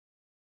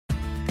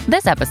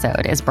This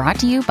episode is brought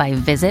to you by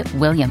Visit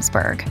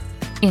Williamsburg.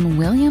 In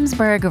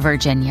Williamsburg,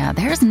 Virginia,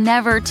 there's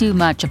never too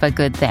much of a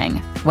good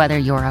thing. Whether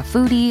you're a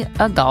foodie,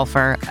 a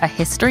golfer, a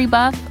history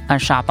buff, a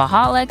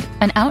shopaholic,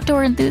 an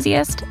outdoor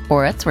enthusiast,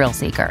 or a thrill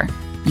seeker,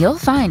 you'll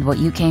find what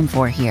you came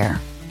for here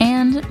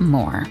and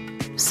more.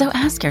 So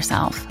ask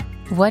yourself,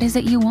 what is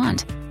it you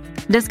want?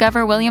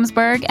 Discover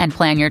Williamsburg and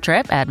plan your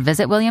trip at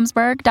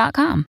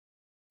visitwilliamsburg.com.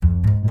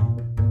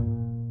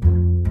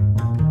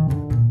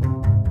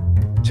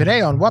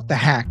 Today on What the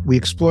Hack, we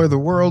explore the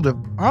world of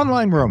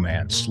online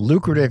romance,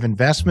 lucrative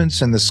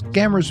investments, and the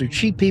scammers who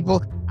cheat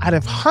people out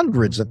of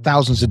hundreds of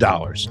thousands of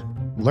dollars.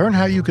 Learn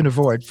how you can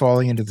avoid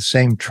falling into the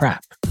same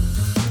trap.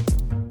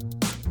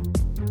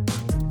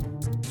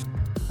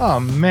 Oh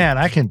man,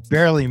 I can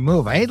barely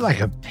move. I ate like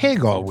a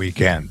pig all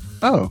weekend.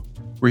 Oh,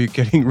 were you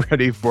getting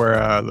ready for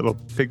a little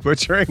pig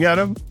butchering,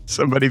 Adam?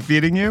 Somebody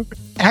feeding you?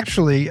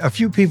 Actually, a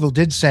few people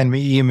did send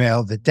me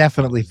email that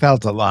definitely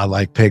felt a lot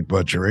like pig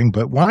butchering,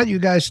 but why don't you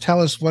guys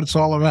tell us what it's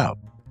all about?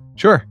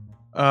 Sure.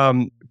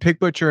 Pig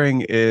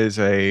butchering is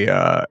it's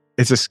a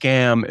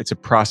scam. It's a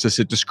process.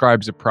 It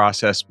describes a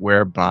process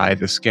whereby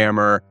the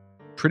scammer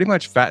pretty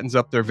much fattens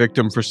up their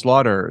victim for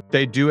slaughter.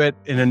 They do it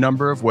in a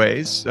number of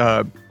ways.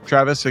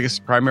 Travis, I guess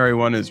the primary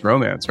one is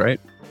romance,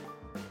 right?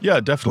 Yeah,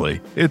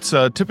 definitely. It's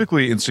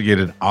typically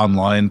instigated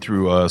online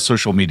through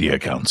social media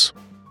accounts.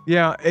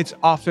 Yeah, it's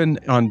often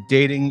on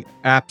dating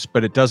apps,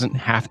 but it doesn't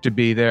have to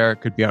be there.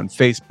 It could be on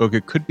Facebook.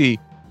 It could be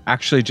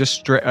actually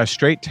just a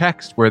straight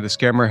text where the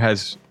scammer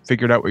has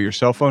figured out what your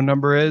cell phone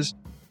number is,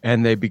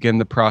 and they begin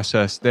the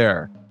process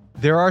there.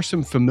 There are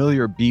some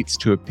familiar beats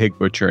to a pig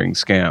butchering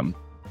scam.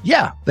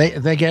 Yeah,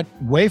 they get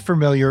way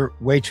familiar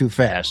way too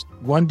fast.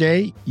 One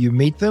day you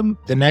meet them,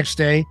 the next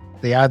day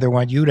they either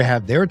want you to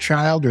have their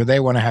child or they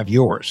want to have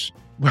yours.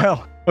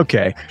 Well,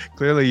 okay.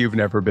 Clearly you've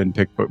never been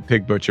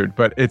pig butchered,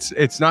 but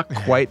it's not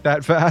quite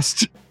that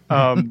fast.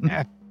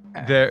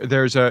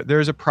 There's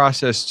a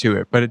process to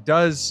it, but it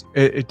does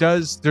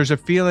there's a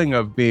feeling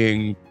of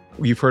being,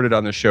 you've heard it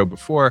on the show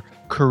before,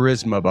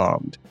 charisma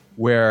bombed,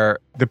 where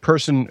the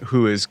person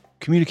who is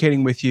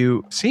communicating with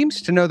you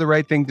seems to know the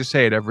right thing to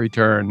say at every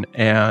turn,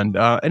 and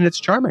it's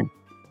charming.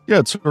 Yeah,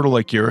 it's sort of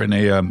like you're in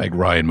a Meg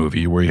Ryan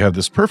movie where you have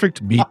this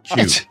perfect meet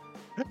cute.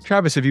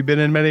 Travis, have you been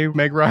in many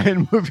Meg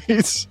Ryan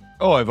movies?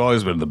 Oh, I've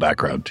always been in the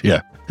background.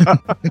 Yeah.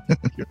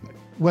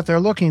 What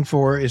they're looking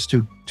for is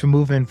to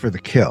move in for the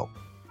kill.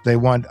 They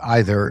want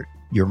either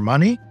your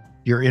money,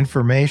 your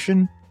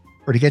information,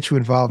 or to get you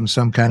involved in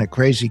some kind of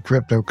crazy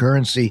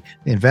cryptocurrency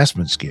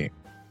investment scheme.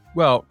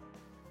 Well,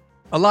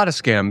 a lot of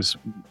scams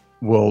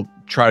will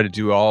try to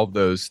do all of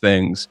those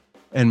things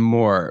and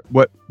more.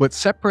 What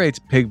separates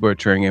pig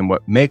butchering and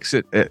what makes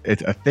it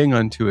a thing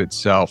unto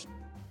itself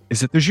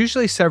is that there's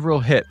usually several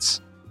hits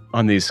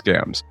on these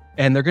scams,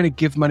 and they're going to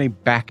give money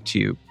back to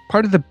you.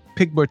 Part of the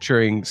pig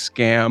butchering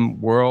scam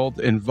world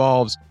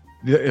involves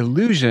the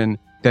illusion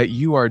that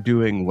you are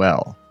doing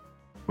well,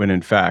 when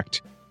in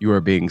fact you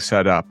are being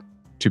set up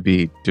to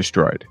be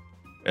destroyed.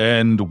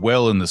 And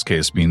well, in this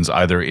case, means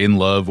either in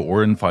love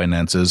or in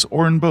finances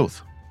or in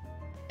both.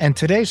 And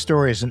today's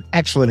story is an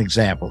excellent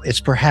example.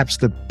 It's perhaps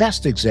the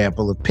best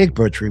example of pig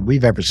butchery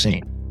we've ever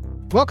seen.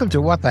 Welcome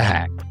to What the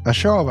Hack, a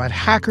show about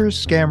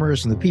hackers,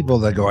 scammers, and the people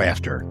they go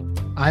after.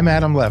 I'm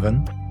Adam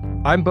Levin.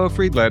 I'm Beau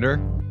Friedlander.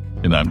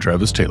 And I'm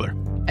Travis Taylor.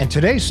 And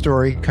today's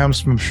story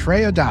comes from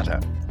Shreya Datta,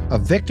 a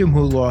victim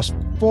who lost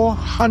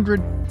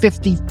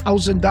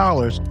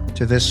 $450,000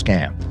 to this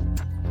scam.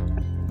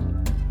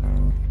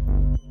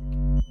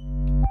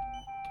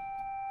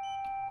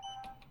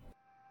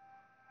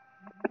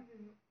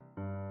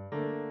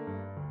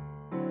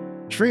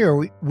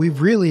 Shreya, we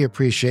really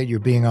appreciate you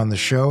being on the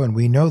show, and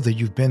we know that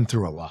you've been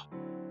through a lot.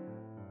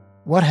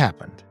 What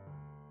happened?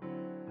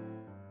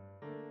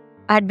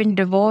 I'd been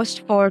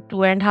divorced for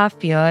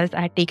 2.5 years.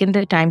 I had taken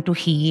the time to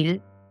heal.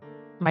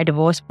 My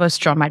divorce was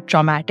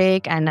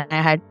traumatic, and I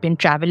had been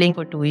traveling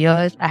for 2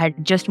 years. I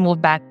had just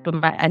moved back to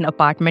an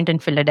apartment in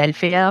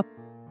Philadelphia,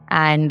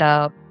 and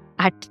I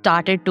had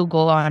started to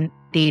go on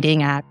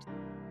dating apps.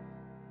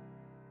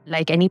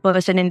 Like any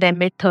person in their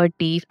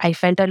mid-30s, I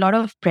felt a lot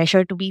of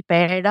pressure to be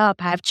paired up,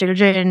 have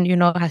children,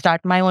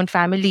 start my own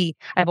family.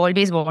 I've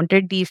always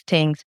wanted these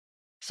things.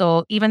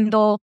 So even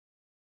though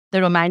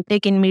the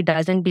romantic in me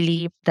doesn't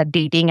believe that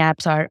dating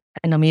apps are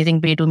an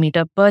amazing way to meet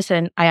a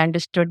person, I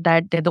understood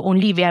that they're the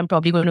only way I'm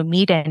probably going to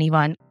meet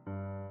anyone.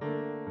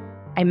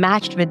 I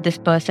matched with this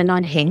person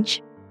on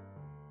Hinge,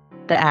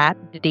 the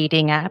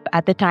dating app.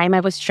 At the time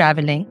I was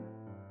traveling,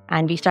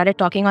 and we started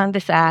talking on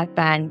this app,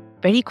 and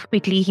very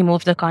quickly he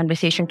moved the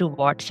conversation to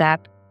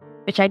WhatsApp,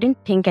 which I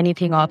didn't think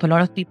anything of. A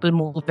lot of people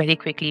move very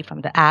quickly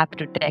from the app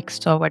to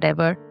text or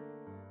whatever.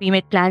 We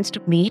made plans to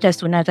meet as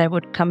soon as I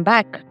would come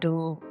back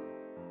to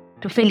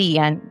Philly,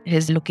 and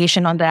his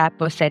location on the app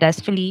was set as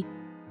Philly.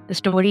 The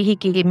story he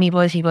gave me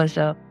was he was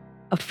a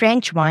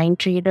French wine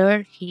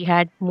trader. He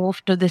had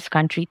moved to this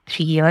country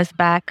 3 years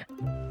back,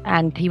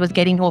 and he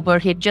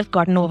had just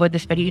gotten over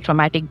this very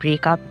traumatic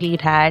breakup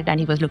he'd had, and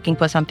he was looking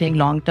for something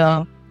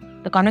long-term.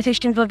 The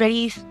conversations were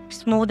very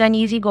smooth and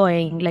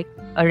easygoing, like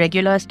a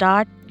regular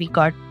start. We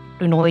got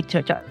to know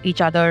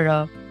each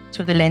other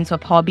through the lens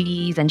of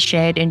hobbies and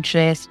shared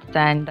interests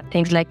and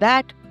things like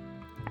that.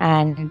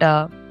 And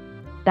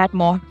that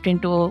morphed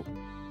into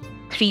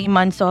 3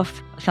 months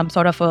of some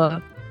sort of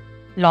a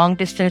long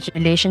distance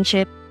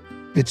relationship.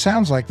 It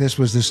sounds like this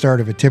was the start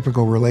of a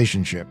typical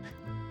relationship.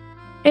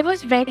 It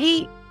was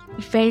very,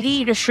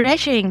 very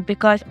refreshing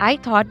because I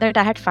thought that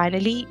I had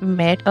finally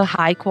met a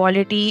high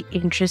quality,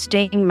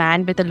 interesting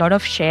man with a lot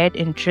of shared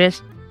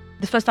interests.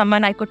 This was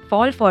someone I could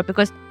fall for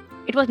because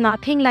it was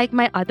nothing like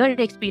my other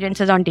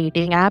experiences on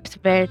dating apps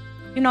where,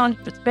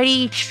 it's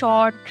very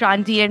short,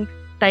 transient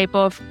type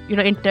of,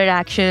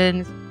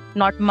 interactions,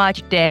 not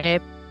much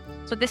depth.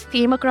 So this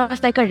came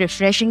across like a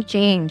refreshing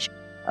change.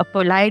 A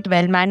polite,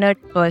 well-mannered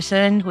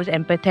person who's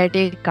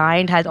empathetic,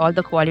 kind, has all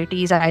the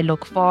qualities I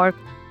look for,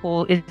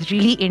 who is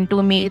really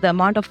into me. The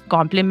amount of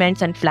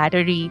compliments and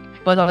flattery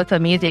was also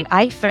amazing.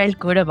 I felt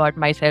good about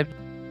myself.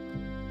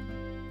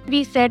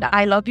 We said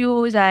I love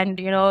yous, and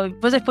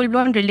it was a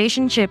full-blown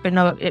relationship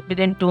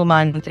within 2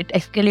 months. It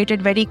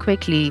escalated very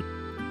quickly.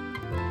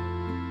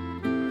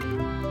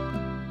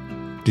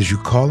 Did you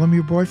call him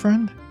your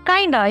boyfriend?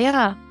 Kinda,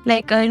 yeah.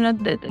 Like,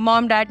 the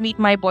mom, dad meet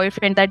my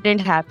boyfriend. That didn't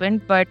happen.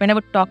 But when I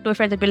would talk to a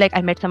friend, they'd be like,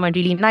 I met someone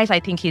really nice.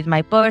 I think he's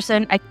my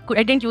person. I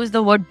didn't use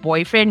the word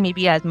boyfriend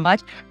maybe as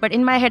much. But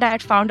in my head, I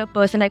had found a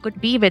person I could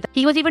be with.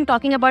 He was even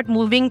talking about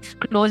moving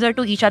closer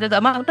to each other. The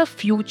amount of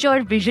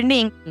future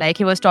visioning. Like,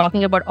 he was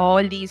talking about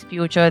all these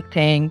future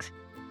things.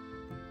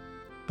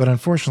 But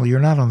unfortunately, you're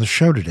not on the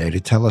show today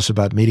to tell us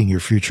about meeting your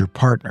future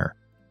partner.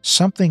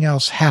 Something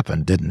else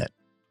happened, didn't it?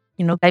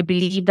 I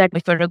believe that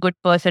if you're a good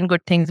person,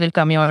 good things will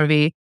come your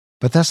way.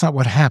 But that's not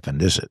what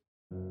happened, is it?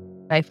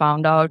 I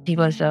found out he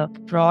was a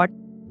fraud.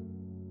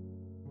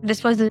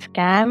 This was a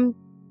scam.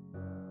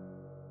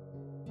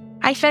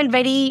 I felt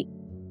very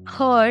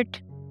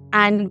hurt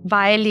and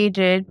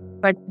violated.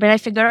 But when I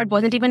figured out it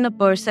wasn't even a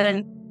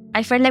person,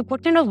 I felt like,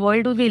 what kind of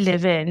world do we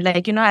live in?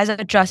 Like, as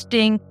a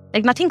trusting,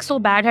 like nothing so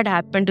bad had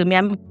happened to me.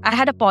 I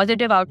had a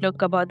positive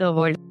outlook about the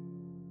world.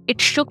 It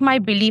shook my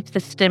belief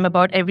system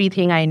about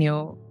everything I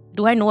knew.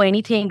 Do I know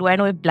anything? Do I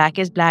know if black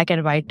is black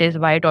and white is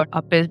white or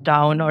up is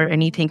down or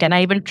anything? Can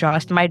I even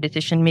trust my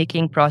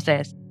decision-making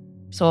process?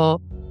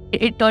 So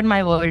it turned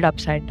my world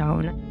upside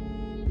down.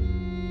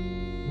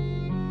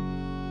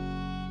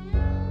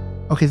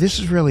 Okay, this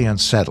is really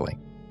unsettling.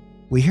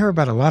 We hear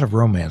about a lot of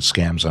romance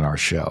scams on our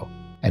show,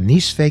 and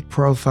these fake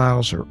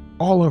profiles are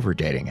all over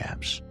dating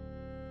apps.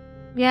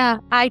 Yeah,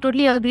 I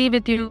totally agree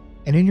with you.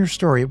 And in your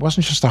story, it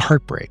wasn't just a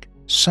heartbreak.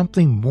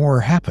 Something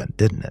more happened,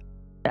 didn't it?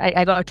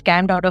 I got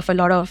scammed out of a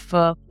lot of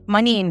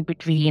money in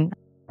between.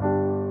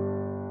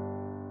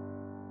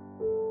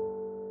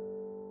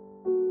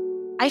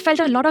 I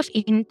felt a lot of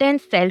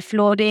intense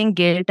self-loathing,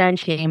 guilt, and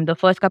shame the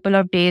first couple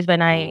of days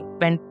when I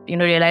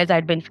realized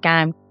I'd been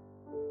scammed.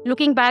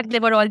 Looking back,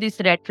 there were all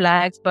these red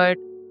flags, but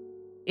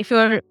if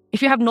you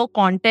have no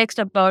context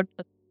about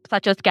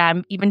such a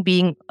scam even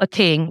being a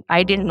thing,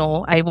 I didn't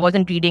know. I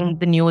wasn't reading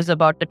the news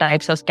about the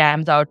types of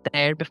scams out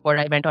there before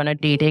I went on a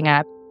dating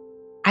app.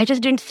 I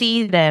just didn't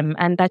see them,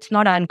 and that's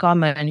not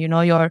uncommon.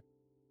 You're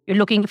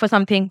looking for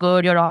something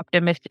good, you're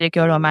optimistic,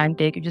 you're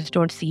romantic, you just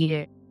don't see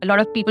it. A lot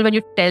of people, when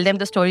you tell them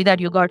the story that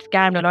you got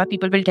scammed, a lot of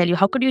people will tell you,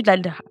 how could you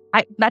that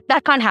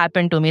can't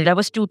happen to me. That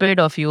was stupid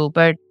of you.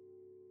 But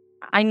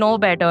I know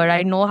better.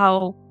 I know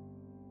how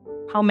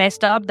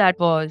messed up that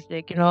was.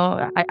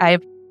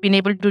 I've been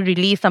able to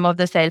release some of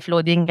the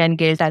self-loathing and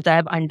guilt as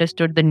I've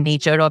understood the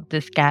nature of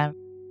this scam.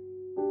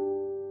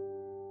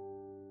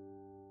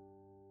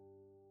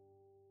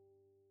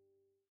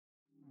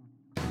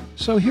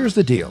 So here's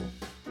the deal.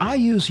 I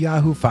use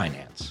Yahoo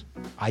Finance.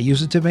 I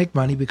use it to make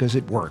money because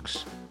it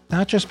works,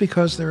 not just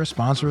because they're a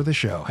sponsor of the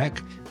show.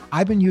 Heck,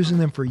 I've been using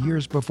them for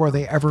years before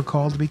they ever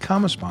called to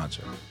become a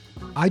sponsor.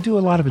 I do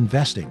a lot of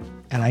investing,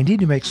 and I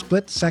need to make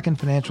split-second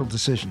financial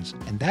decisions,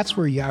 and that's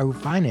where Yahoo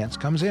Finance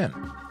comes in.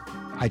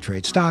 I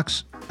trade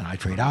stocks, and I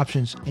trade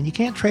options, and you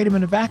can't trade them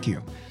in a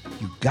vacuum.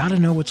 You've got to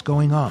know what's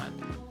going on.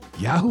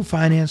 Yahoo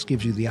Finance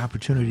gives you the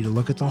opportunity to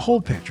look at the whole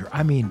picture.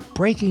 I mean,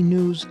 breaking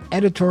news,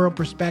 editorial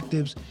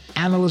perspectives,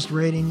 analyst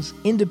ratings,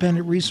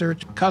 independent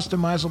research,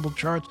 customizable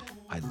charts.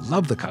 I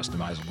love the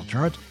customizable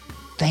charts.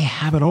 They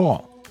have it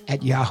all.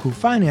 At Yahoo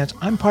Finance,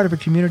 I'm part of a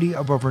community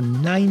of over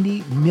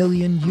 90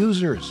 million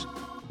users.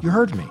 You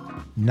heard me.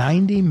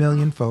 90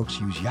 million folks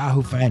use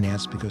Yahoo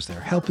Finance because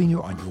they're helping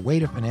you on your way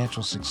to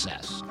financial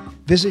success.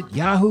 Visit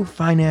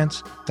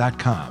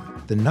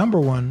yahoofinance.com, the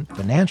 #1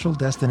 financial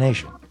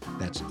destination.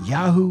 That's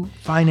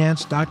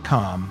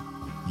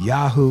yahoofinance.com,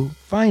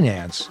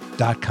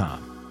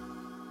 yahoofinance.com.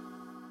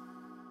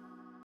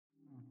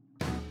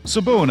 So,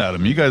 Bo and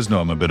Adam, you guys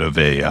know I'm a bit of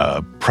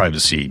a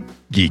privacy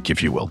geek,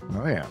 if you will.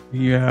 Oh, yeah.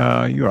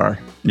 Yeah, you are.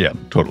 Yeah,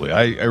 totally.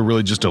 I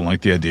really just don't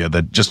like the idea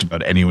that just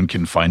about anyone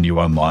can find you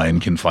online,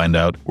 can find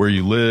out where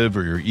you live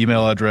or your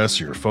email address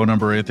or your phone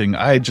number or anything.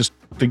 I just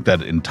think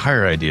that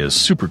entire idea is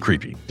super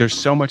creepy. There's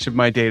so much of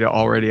my data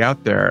already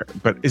out there,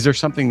 but is there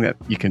something that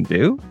you can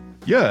do?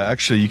 Yeah,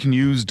 actually, you can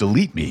use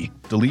Delete Me.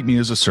 Delete Me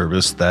is a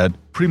service that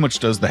pretty much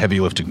does the heavy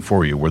lifting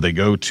for you, where they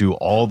go to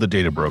all the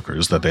data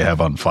brokers that they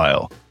have on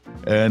file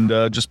and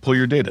just pull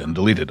your data and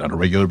delete it on a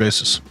regular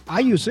basis.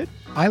 I use it.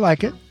 I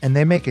like it. And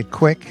they make it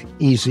quick,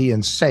 easy,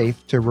 and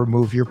safe to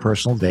remove your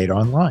personal data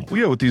online. Well,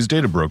 yeah, with these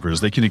data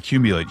brokers, they can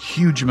accumulate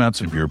huge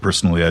amounts of your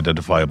personally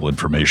identifiable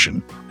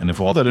information. And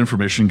if all that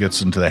information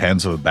gets into the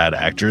hands of a bad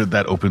actor,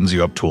 that opens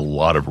you up to a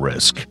lot of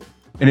risk.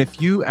 And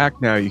if you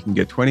act now, you can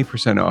get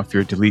 20% off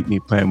your Delete Me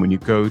plan when you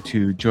go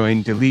to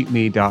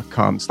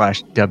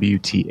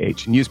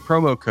joindeleteme.com/WTH and use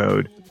promo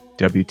code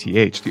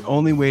WTH. The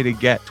only way to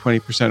get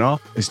 20%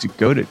 off is to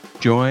go to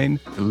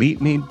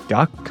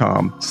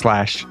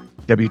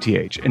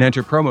joindeleteme.com/WTH and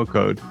enter promo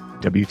code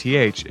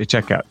WTH at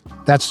checkout.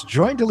 That's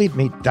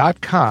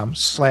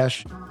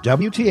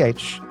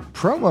joindeleteme.com/WTH,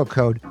 promo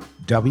code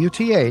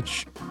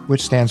WTH,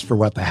 which stands for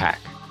What the Hack.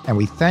 And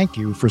we thank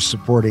you for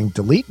supporting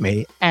Delete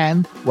Me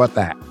and What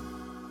the Hack.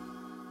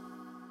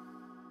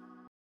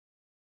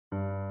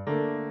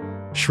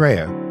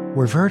 Shreya,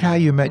 we've heard how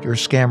you met your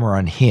scammer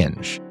on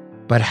Hinge,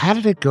 but how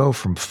did it go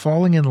from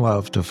falling in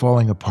love to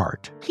falling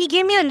apart? He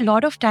gave me a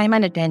lot of time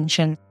and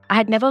attention. I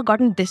had never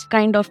gotten this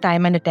kind of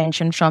time and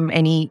attention from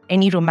any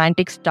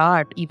romantic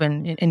start,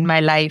 even in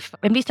my life.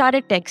 When we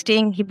started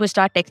texting, he would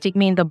start texting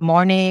me in the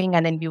morning,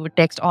 and then we would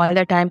text all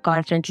the time,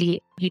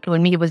 constantly. He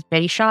told me he was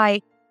very shy,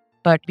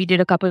 but we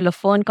did a couple of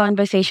phone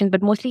conversations,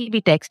 but mostly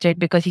we texted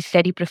because he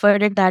said he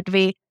preferred it that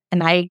way.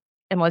 And I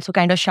am also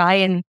kind of shy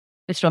in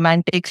this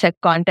romantic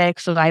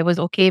context, so I was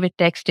okay with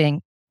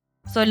texting.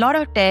 So a lot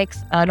of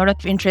texts, a lot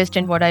of interest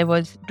in what I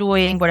was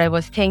doing, what I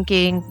was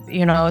thinking.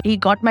 He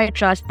got my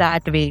trust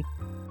that way.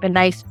 When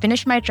I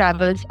finished my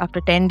travels,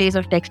 after 10 days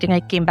of texting, I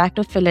came back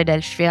to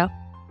Philadelphia.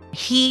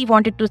 He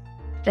wanted to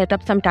set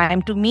up some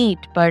time to meet,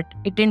 but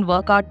it didn't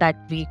work out that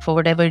week for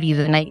whatever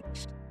reason. I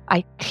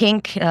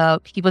think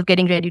he was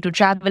getting ready to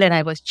travel and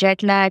I was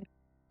jet lagged.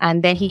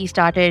 And then he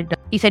said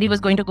he was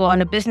going to go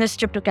on a business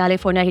trip to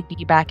California. He'd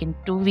be back in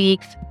 2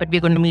 weeks, but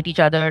we're going to meet each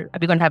other.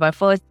 We're going to have our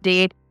first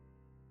date.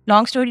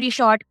 Long story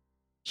short,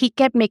 he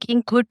kept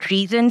making good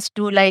reasons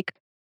to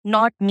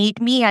not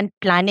meet me and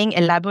planning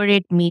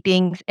elaborate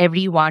meetings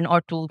every 1 or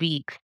 2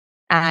 weeks.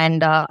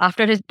 And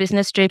after his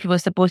business trip, he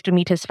was supposed to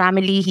meet his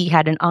family. He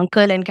had an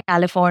uncle in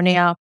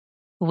California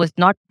who was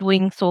not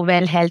doing so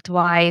well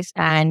health-wise.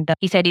 And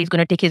he said he's going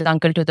to take his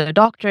uncle to the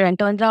doctor. And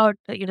turns out,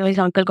 his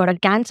uncle got a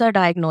cancer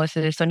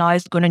diagnosis. So now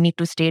he's going to need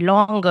to stay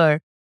longer.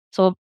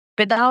 So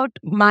without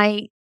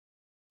my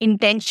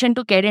intention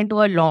to get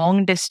into a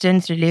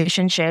long-distance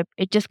relationship,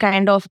 it just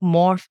kind of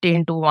morphed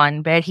into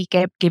one where he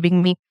kept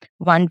giving me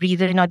one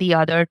reason or the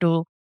other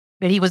to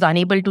where he was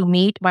unable to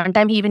meet. One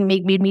time he even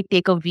made me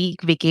take a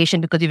week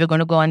vacation because we were going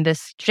to go on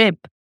this trip.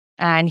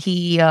 And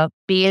he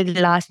bailed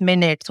last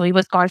minute. So he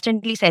was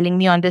constantly selling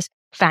me on this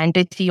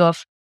fantasy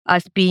of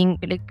us being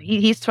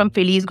he's from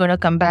Philly, he's going to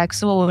come back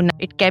soon.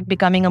 It kept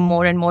becoming a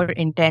more and more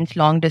intense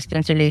long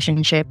distance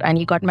relationship. And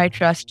he got my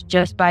trust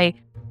just by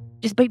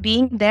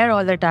being there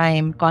all the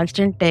time.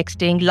 Constant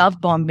texting, love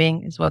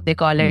bombing is what they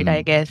call it,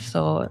 I guess.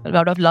 So a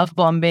lot of love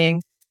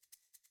bombing.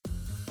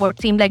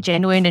 What seemed like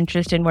genuine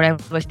interest in what I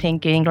was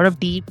thinking. A lot of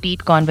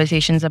deep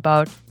conversations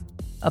about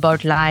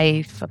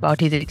life, about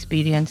his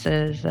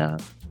experiences.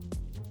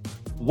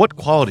 What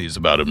qualities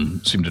about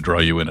him seemed to draw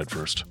you in at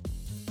first?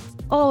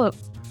 Oh,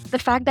 the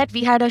fact that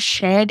we had a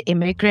shared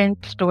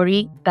immigrant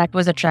story, that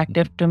was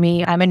attractive to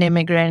me. I'm an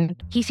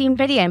immigrant. He seemed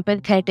very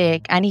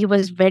empathetic and he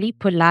was very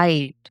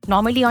polite.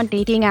 Normally on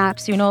dating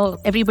apps,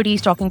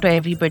 everybody's talking to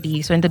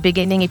everybody. So in the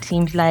beginning, it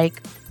seems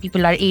like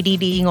people are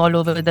ADDing all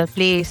over the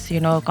place.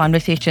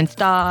 Conversations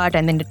start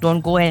and then they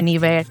don't go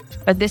anywhere.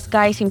 But this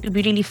guy seemed to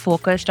be really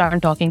focused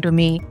on talking to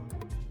me.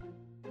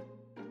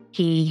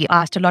 He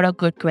asked a lot of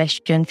good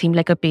questions, seemed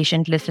like a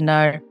patient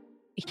listener.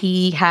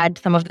 He had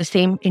some of the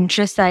same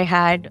interests I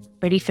had,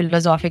 very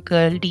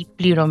philosophical,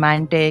 deeply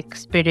romantic,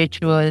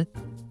 spiritual.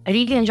 I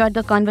really enjoyed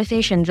the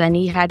conversations, and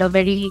he had a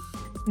very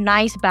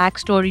nice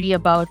backstory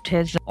about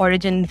his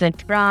origins in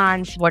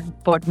France,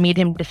 what made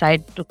him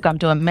decide to come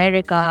to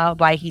America,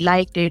 why he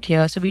liked it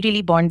here. So we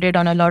really bonded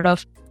on a lot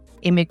of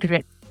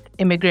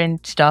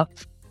immigrant stuff.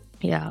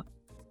 Yeah.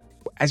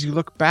 As you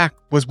look back,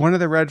 was one of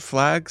the red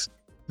flags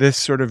this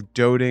sort of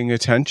doting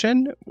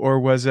attention, or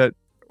was it,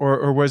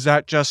 or was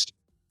that just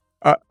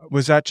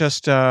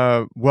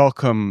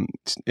welcome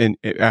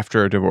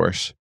after a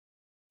divorce?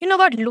 You know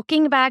what?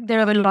 Looking back,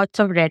 there were lots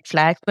of red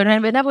flags, but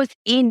when I was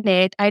in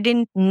it, I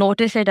didn't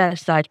notice it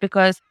as such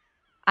because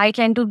I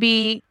tend to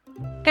be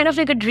kind of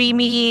like a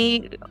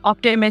dreamy,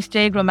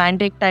 optimistic,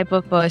 romantic type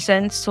of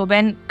person. So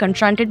when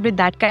confronted with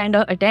that kind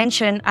of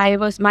attention,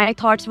 my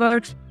thoughts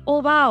were, oh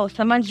wow,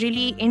 someone's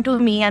really into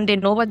me and they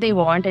know what they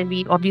want, and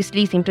we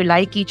obviously seem to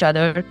like each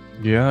other.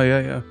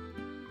 Yeah.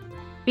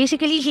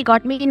 Basically, he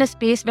got me in a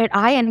space where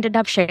I ended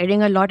up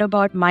sharing a lot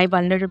about my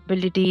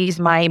vulnerabilities,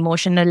 my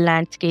emotional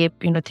landscape,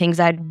 things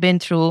I'd been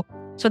through.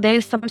 So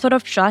there's some sort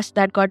of trust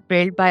that got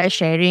built by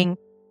sharing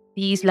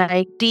these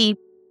deep,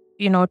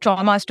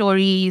 trauma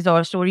stories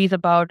or stories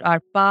about our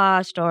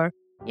past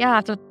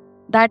So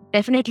that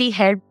definitely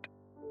helped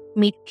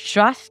me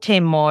trust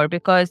him more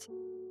because,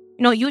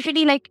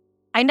 usually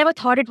I never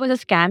thought it was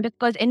a scam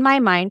because in my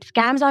mind,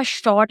 scams are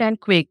short and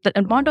quick. The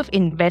amount of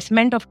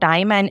investment of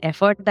time and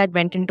effort that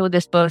went into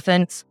this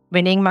person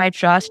winning my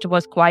trust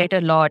was quite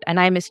a lot.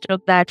 And I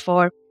mistook that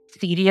for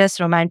serious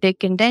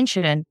romantic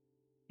intention.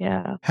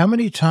 Yeah. How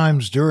many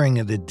times during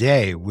the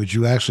day would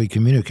you actually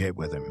communicate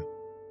with him?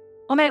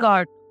 Oh my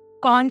God,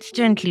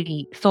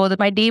 constantly. So that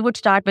my day would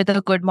start with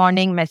a good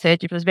morning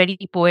message. It was very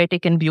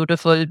poetic and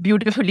beautiful,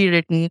 beautifully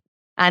written.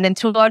 And then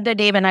throughout the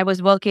day when I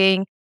was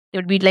working, it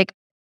would be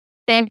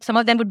some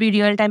of them would be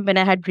real time when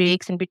I had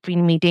breaks in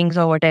between meetings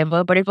or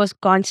whatever, but it was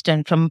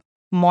constant from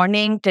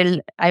morning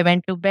till I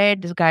went to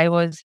bed. This guy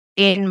was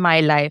in my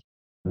life.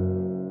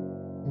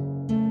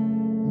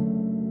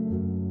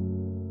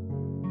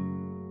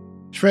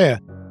 Shreya,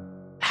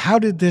 how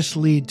did this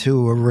lead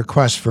to a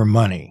request for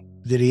money?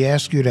 Did he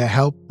ask you to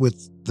help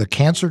with the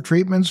cancer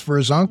treatments for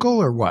his uncle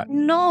or what?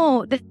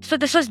 No, so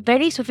this was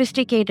very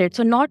sophisticated.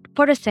 So not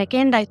for a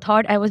second I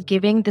thought I was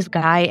giving this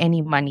guy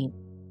any money.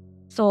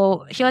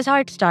 So here's how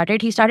it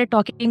started. He started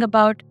talking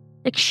about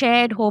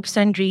shared hopes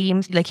and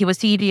dreams. He was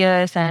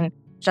serious and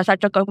just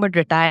started talking about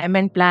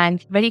retirement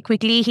plans. Very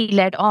quickly, he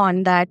led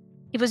on that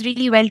he was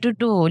really well to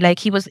do.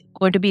 He was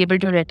going to be able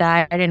to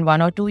retire in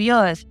 1 or 2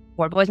 years.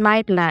 What was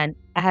my plan?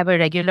 I have a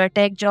regular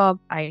tech job.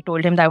 I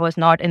told him that was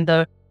not in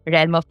the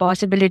realm of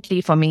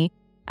possibility for me.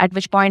 At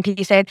which point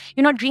he said,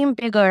 dream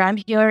bigger. I'm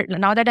here.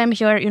 Now that I'm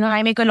here,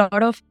 I make a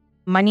lot of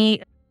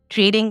money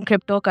trading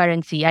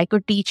cryptocurrency. I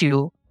could teach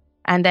you.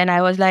 And then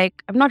I was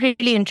like, I'm not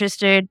really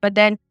interested. But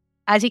then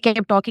as he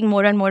kept talking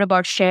more and more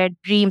about shared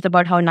dreams,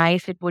 about how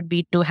nice it would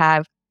be to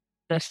have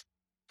this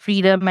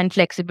freedom and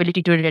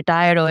flexibility to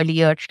retire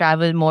earlier,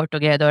 travel more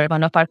together.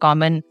 One of our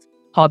common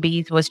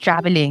hobbies was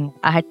traveling.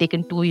 I had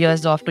taken 2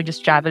 years off to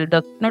just travel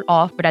not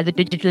off, but as a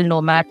digital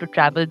nomad to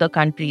travel the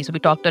country. So we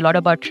talked a lot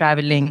about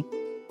traveling.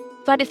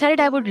 So I decided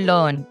I would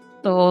learn.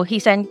 So he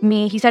said,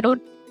 oh,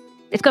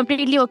 it's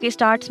completely okay.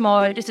 Start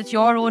small. It's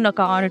your own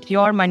account. It's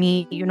your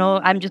money.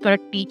 I'm just going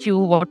to teach you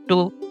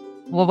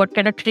what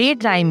kind of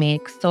trades I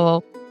make.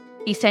 So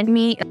he sent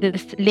me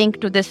this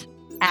link to this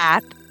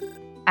app,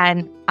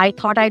 and I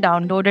thought I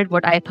downloaded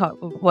what I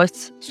thought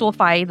was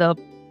SoFi, the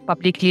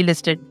publicly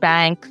listed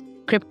bank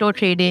crypto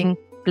trading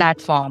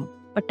platform.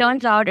 But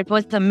turns out it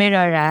was the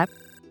Mirror app.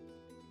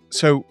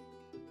 So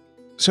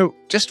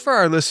just for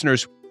our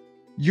listeners,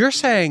 you're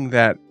saying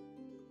that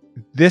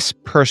this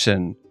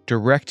person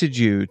directed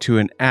you to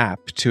an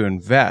app to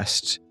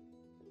invest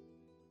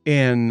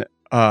in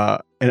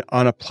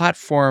on a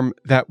platform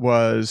that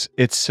was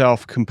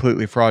itself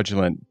completely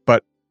fraudulent,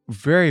 but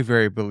very,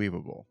 very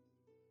believable.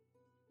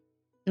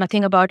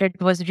 Nothing about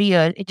it was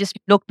real. It just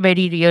looked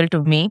very real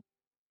to me.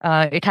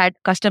 It had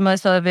customer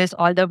service,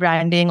 all the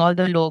branding, all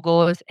the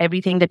logos,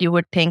 everything that you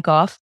would think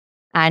of.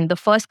 And the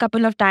first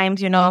couple of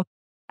times,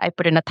 I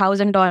put in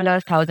 $1,000,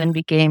 1,000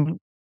 became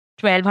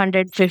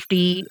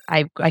 1,250.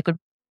 I could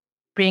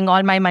bring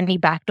all my money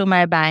back to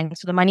my bank.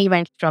 So the money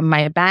went from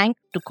my bank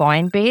to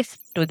Coinbase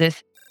to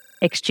this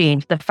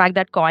exchange. The fact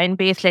that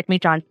Coinbase let me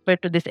transfer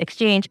to this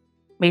exchange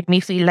made me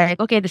feel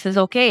like, okay, this is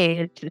okay.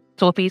 It's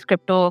Sophie's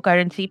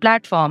cryptocurrency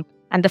platform.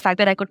 And the fact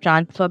that I could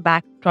transfer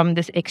back from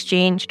this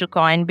exchange to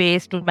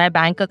Coinbase to my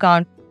bank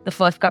account the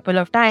first couple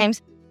of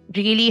times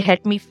really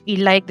helped me feel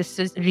like this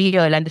is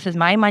real and this is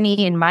my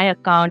money in my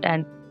account.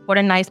 And what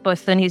a nice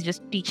person. He's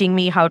just teaching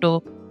me how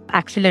to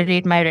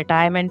accelerate my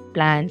retirement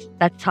plans.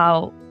 That's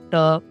how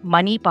the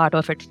money part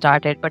of it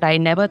started. But I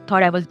never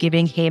thought I was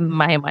giving him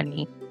my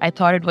money. I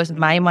thought it was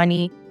my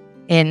money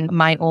in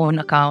my own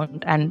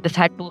account. And this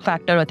had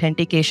 2-factor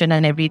authentication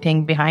and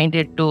everything behind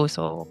it too.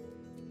 So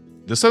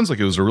this sounds like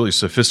it was a really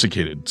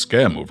sophisticated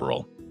scam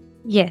overall.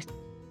 Yes.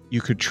 You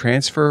could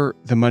transfer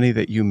the money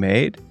that you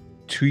made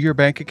to your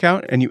bank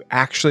account and you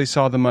actually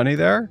saw the money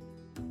there?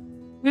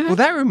 Mm-hmm. Well,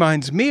 that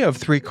reminds me of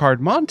 3-Card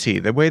Monte,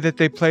 the way that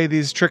they play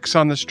these tricks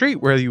on the street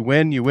where you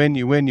win,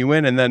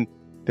 and then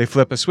they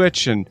flip a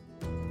switch and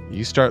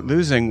you start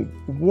losing.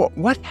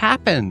 What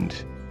happened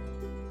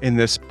in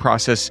this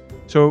process?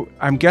 So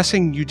I'm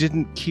guessing you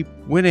didn't keep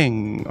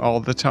winning all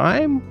the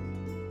time?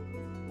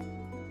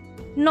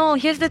 No,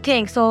 here's the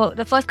thing. So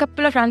the first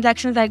couple of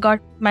transactions, I got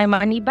my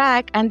money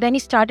back. And then he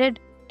started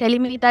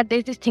telling me that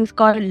there's these things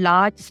called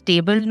large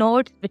stable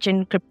notes, which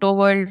in crypto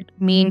world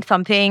means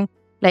something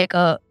like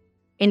a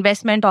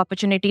investment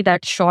opportunity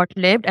that's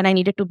short-lived. And I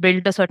needed to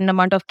build a certain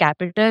amount of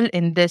capital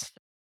in this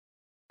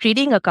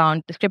trading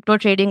account, this crypto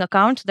trading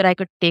account, so that I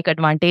could take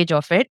advantage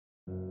of it.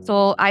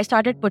 So I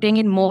started putting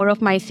in more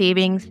of my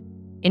savings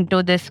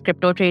into this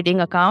crypto trading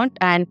account.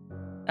 And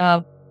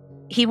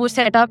he would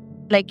set up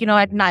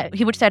at night,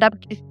 he would set up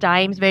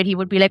times where he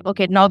would be like,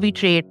 okay, now we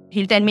trade.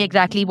 He'll tell me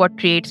exactly what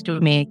trades to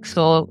make.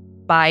 So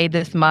buy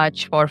this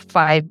much for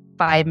five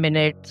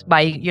minutes, so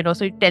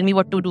he'd tell me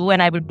what to do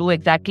and I would do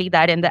exactly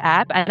that in the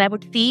app. And I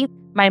would see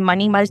my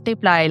money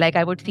multiply.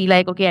 I would see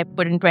okay, I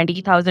put in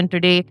 20,000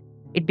 today.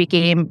 It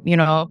became,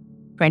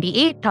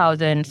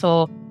 28,000.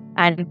 So,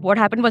 And what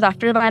happened was,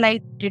 after a while, I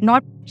did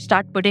not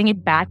start putting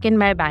it back in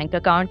my bank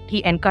account.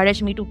 He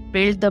encouraged me to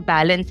build the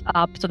balance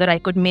up so that I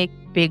could make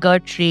bigger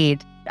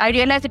trades. I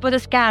realized it was a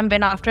scam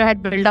when, after I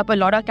had built up a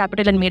lot of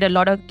capital and made a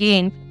lot of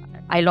gains,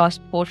 I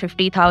lost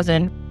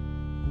 450,000.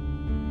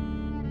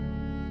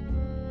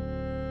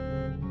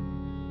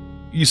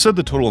 You said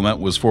the total amount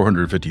was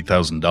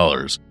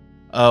 $450,000.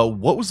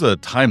 What was the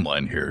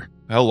timeline here?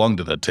 How long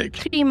did that take?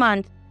 3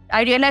 months.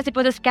 I realized it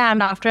was a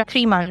scam after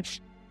 3 months.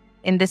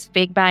 In this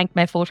fake bank,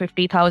 my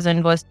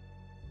 450,000 was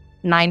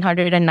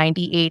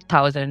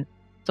 998,000.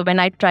 So when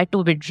I tried to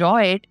withdraw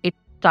it, it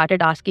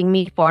started asking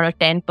me for a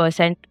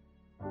 10%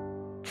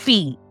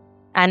 fee.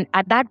 And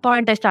at that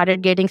point, I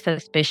started getting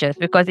suspicious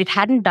because it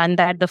hadn't done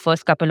that the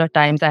first couple of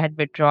times I had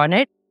withdrawn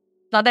it.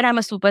 Not that I'm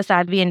a super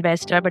savvy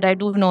investor, but I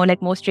do know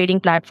like most trading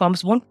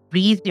platforms won't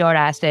freeze your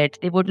assets.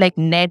 They would like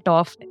net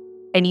off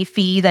any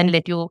fees and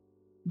let you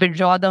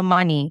withdraw the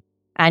money.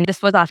 And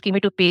this was asking me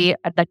to pay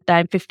at that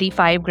time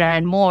 55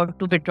 grand more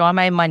to withdraw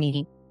my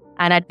money.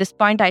 And at this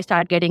point, I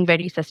start getting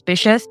very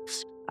suspicious.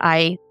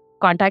 I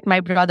contact my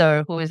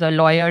brother, who is a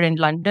lawyer in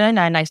London,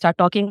 and I start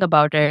talking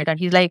about it. And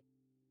he's like,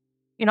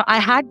 I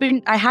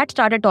had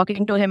started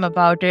talking to him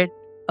about it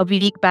a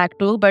week back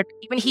too, but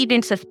even he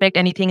didn't suspect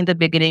anything in the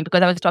beginning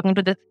because I was talking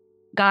to this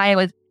guy. I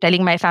was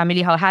telling my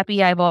family how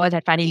happy I was. I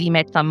finally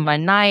met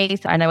someone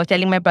nice. And I was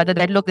telling my brother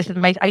that, look,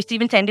 I used to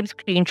even send him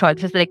screenshots.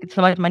 This is like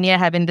so much money I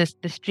have in this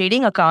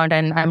trading account.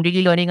 And I'm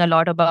really learning a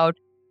lot about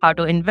how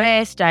to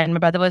invest. And my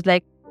brother was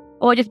like,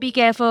 oh, just be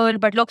careful,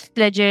 but looks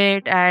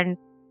legit. And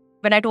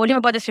when I told him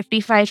about this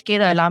 55K,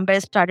 the alarm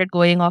bells started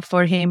going off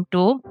for him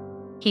too.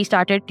 He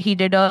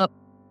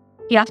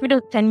asked me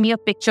to send me a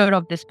picture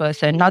of this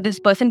person. Now, this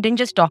person didn't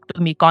just talk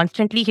to me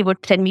constantly. He would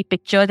send me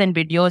pictures and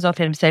videos of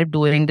himself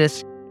doing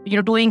this,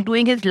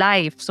 doing his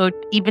life. So it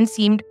even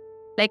seemed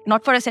like,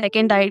 not for a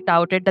second, I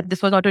doubted that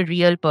this was not a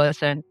real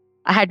person.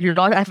 I have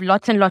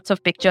lots and lots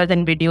of pictures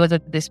and videos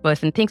of this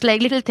person.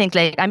 Little things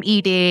like I'm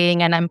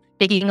eating and I'm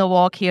taking a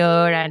walk here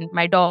and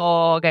my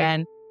dog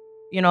and,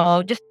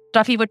 just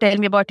stuff he would tell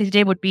me about his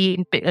day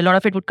a lot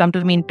of it would come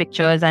to me in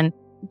pictures and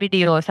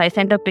videos. I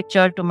sent a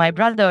picture to my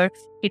brother.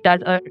 He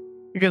does a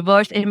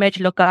reverse image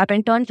lookup,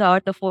 and turns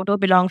out the photo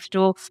belongs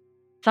to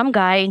some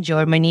guy in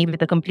Germany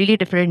with a completely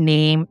different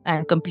name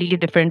and completely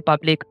different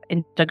public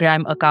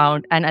Instagram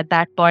account. And at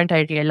that point,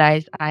 I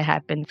realized I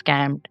have been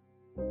scammed.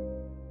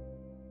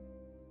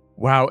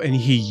 Wow. And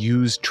he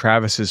used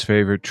Travis's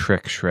favorite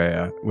trick,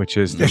 Shreya, which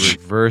is the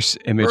reverse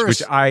image,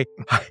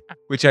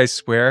 which I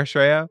swear,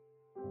 Shreya,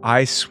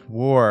 I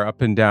swore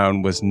up and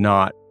down was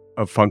not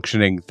a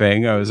functioning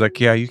thing. I was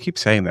like, yeah, you keep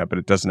saying that, but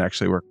it doesn't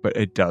actually work. But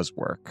it does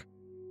work.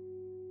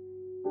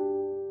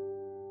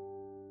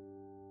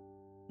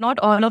 Not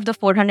all of the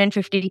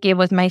 450K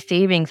was my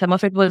savings. Some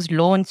of it was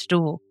loans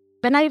too.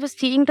 When I was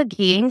seeing the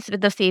gains with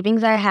the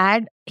savings I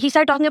had, he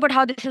started talking about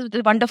how this is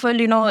wonderful.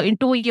 In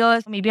 2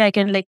 years, maybe I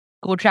can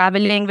go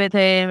traveling with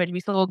him. It'll be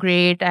so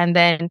great. And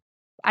then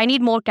I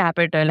need more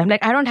capital. I'm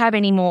like, I don't have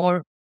any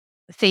more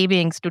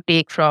savings to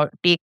take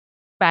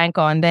bank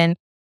on. Then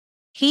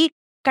he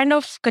kind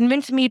of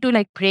convinced me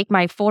to break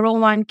my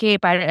 401k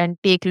and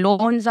take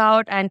loans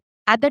out. And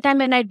at the time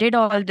when I did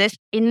all this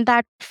in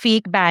that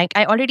fake bank,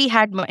 I already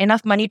had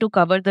enough money to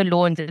cover the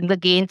loans and the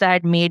gains I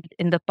had made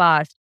in the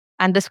past.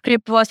 And the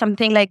script was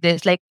something like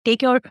this,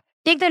 take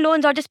the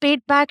loans or just pay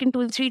it back in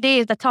 2-3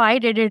 days. That's how I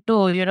did it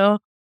too,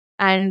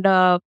 And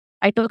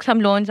I took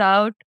some loans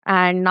out,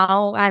 and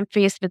now I'm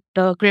faced with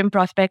the grim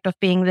prospect of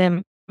paying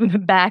them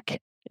back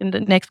in the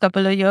next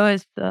couple of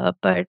years.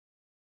 But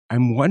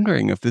I'm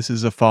wondering if this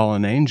is a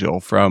fallen angel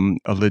from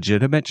a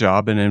legitimate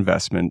job in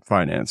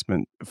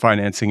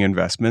financing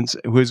investments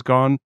who has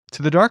gone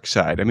to the dark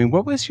side. I mean,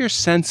 what was your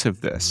sense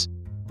of this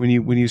when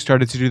you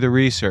started to do the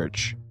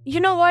research? You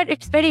know what?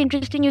 It's very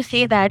interesting you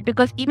say that,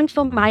 because even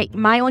for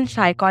my own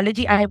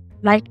psychology, I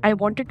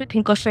wanted to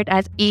think of it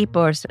as a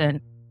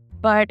person.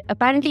 But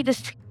apparently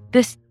this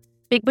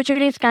big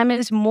butchery scam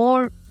is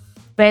more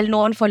well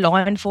known for law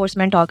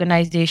enforcement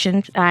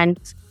organizations and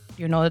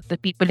the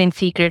people in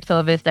Secret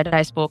Service that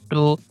I spoke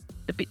to,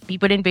 the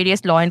people in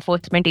various law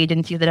enforcement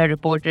agencies that I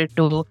reported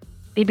to.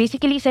 They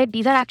basically said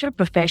these are actual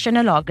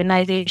professional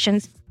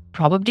organizations,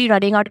 probably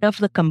running out of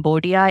the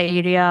Cambodia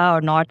area or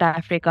North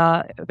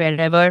Africa,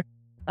 wherever,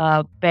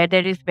 where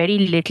there is very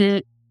little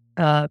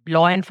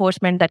law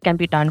enforcement that can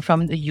be done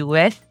from the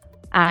US.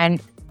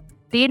 And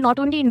they not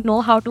only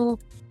know how to,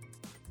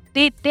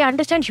 they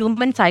understand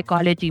human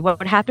psychology.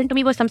 What happened to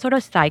me was some sort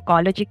of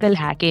psychological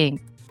hacking.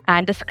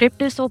 And the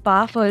script is so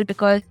powerful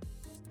because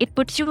it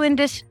puts you in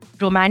this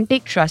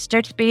romantic,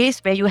 trusted space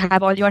where you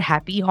have all your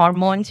happy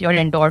hormones, your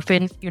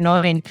endorphins,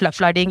 in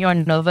flooding your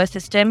nervous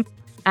system.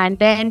 And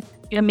then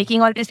you're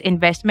making all these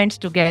investments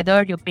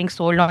together. You're being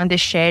sold on this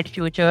shared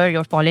future.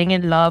 You're falling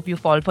in love. You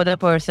fall for the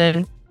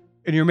person.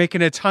 And you're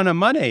making a ton of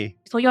money.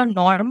 So your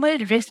normal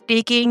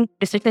risk-taking,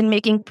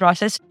 decision-making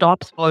process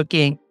stops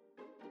working.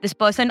 This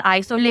person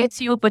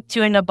isolates you, puts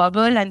you in a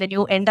bubble, and then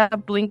you end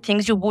up doing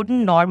things you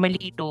wouldn't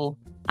normally do.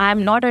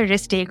 I'm not a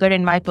risk taker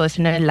in my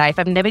personal life.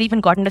 I've never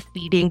even gotten a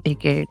speeding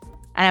ticket.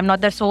 And I'm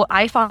not that. So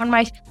I found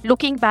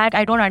looking back,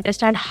 I don't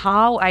understand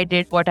how I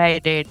did what I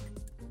did.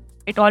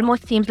 It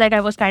almost seems like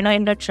I was kind of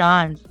in a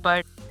trance.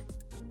 But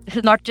this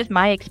is not just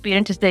my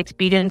experience, it's the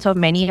experience of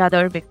many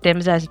other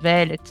victims as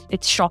well.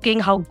 It's shocking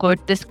how good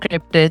this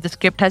script is. The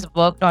script has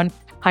worked on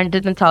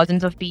hundreds and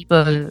thousands of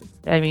people.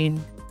 I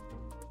mean,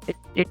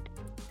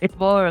 it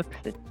works.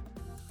 It's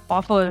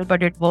awful,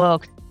 but it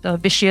works. It's a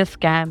vicious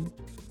scam.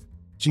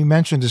 So you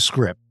mentioned the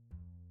script.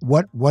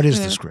 What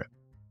is the script?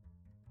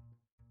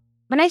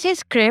 When I say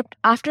script,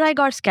 after I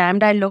got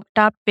scammed, I looked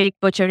up pig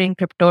butchering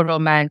crypto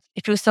romance.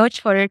 If you search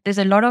for it, there's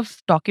a lot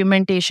of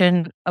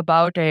documentation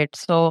about it.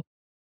 So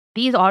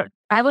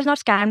I was not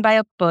scammed by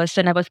a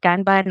person, I was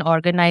scammed by an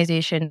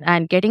organization,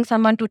 and getting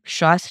someone to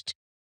trust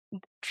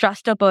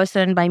a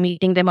person by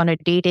meeting them on a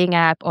dating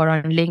app or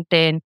on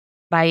LinkedIn,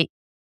 by,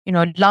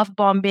 love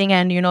bombing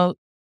and,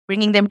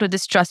 bringing them to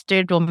this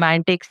trusted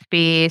romantic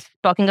space,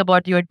 talking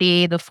about your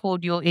day, the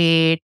food you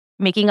ate,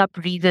 making up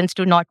reasons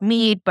to not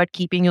meet, but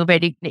keeping you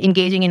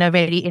engaging in a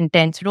very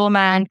intense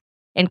romance,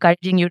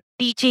 encouraging you,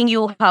 teaching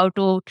you how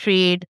to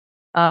trade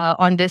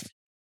on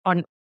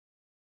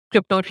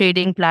crypto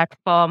trading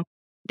platform.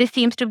 This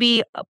seems to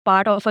be a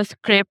part of a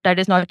script that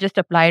is not just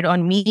applied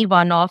on me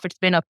one-off. It's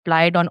been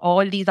applied on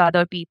all these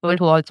other people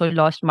who also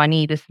lost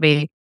money this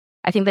way.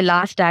 I think the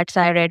last stats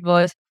I read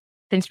was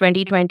since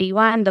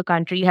 2021, the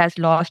country has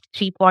lost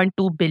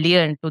 3.2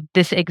 billion to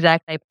this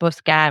exact type of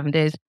scam.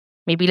 There's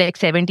maybe like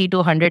 70 to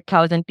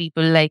 100,000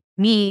 people like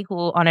me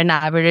who on an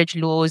average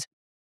lose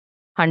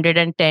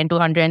 110 to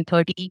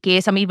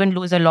 130K. Some even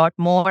lose a lot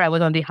more. I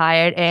was on the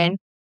higher end.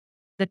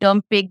 The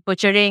term pig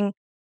butchering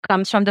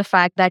comes from the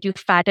fact that you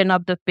fatten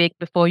up the pig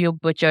before you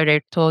butcher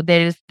it. So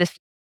there is this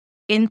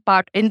in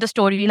the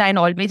storyline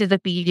always is a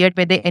period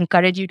where they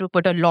encourage you to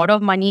put a lot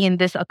of money in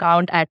this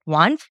account at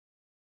once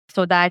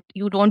so that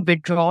you don't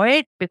withdraw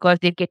it, because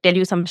they tell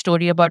you some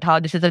story about how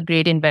this is a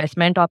great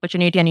investment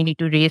opportunity and you need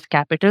to raise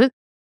capital.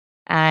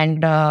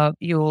 And so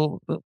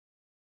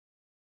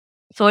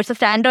it's a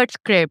standard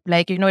script,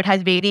 it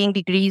has varying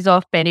degrees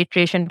of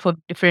penetration for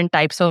different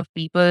types of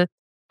people.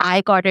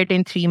 I caught it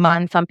in 3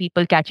 months. Some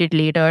people catch it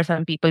later.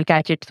 Some people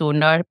catch it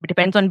sooner. It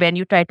depends on when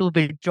you try to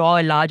withdraw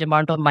a large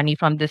amount of money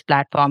from this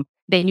platform.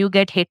 Then you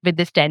get hit with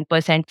this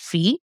 10%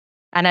 fee.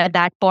 And at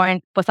that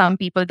point, for some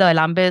people, the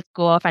alarm bells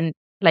go off. And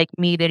like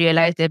me, they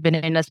realize they've been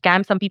in a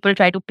scam. Some people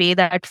try to pay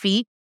that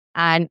fee.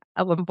 And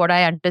what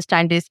I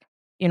understand is,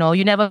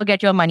 you never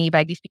get your money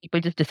back. These people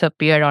just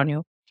disappear on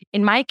you.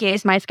 In my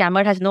case, my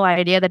scammer has no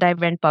idea that I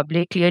went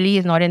public. Clearly,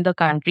 he's not in the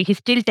country. He's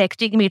still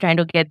texting me trying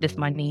to get this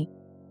money.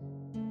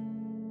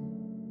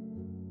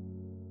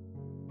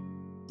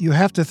 You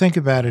have to think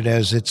about it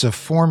as it's a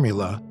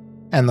formula,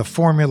 and the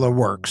formula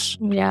works.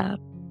 Yeah.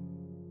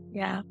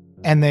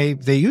 And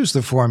they use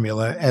the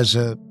formula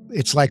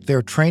it's like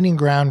their training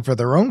ground for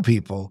their own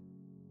people.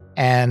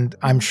 And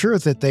I'm sure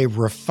that they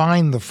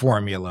refine the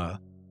formula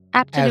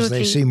Absolutely. as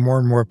they see more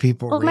and more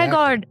people Oh my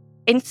God.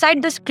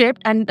 Inside the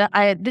script, and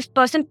this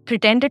person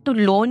pretended to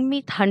loan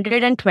me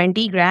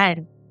 120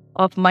 grand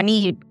of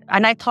money.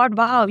 And I thought,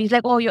 wow, he's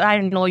like, I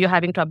know you're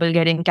having trouble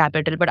getting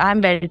capital, but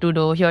I'm well to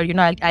do here.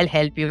 I'll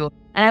help you.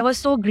 And I was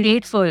so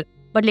grateful.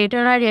 But later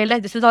on, I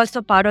realized this is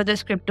also part of the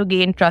script to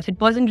gain trust. It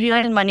wasn't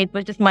real money. It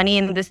was just money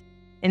in this,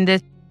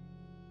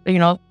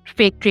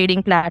 fake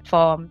trading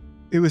platform.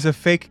 It was a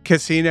fake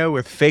casino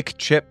with fake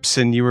chips,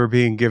 and you were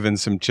being given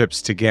some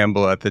chips to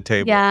gamble at the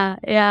table.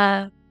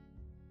 Yeah.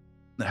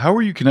 How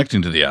were you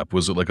connecting to the app?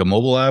 Was it like a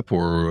mobile app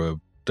or a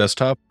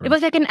desktop? Or? It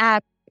was like an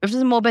app. It was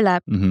a mobile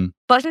app. Mm-hmm.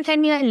 Person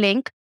sent me a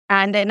link,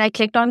 and then I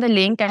clicked on the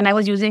link, and I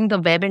was using the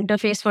web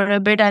interface for a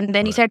bit. And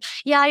then he said,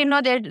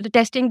 they're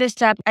testing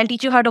this app. I'll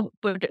teach you how to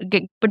put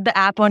the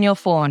app on your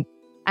phone.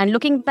 And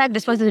looking back,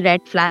 this was a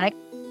red flag.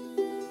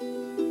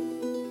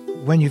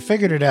 When you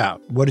figured it out,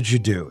 what did you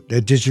do?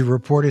 Did you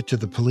report it to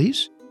the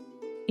police?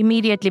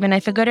 Immediately, when I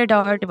figured it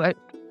out, I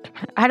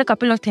had a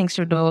couple of things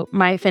to do.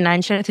 My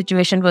financial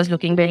situation was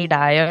looking very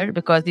dire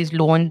because these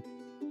loans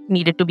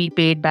needed to be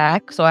paid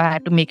back. So I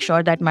had to make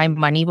sure that my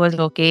money was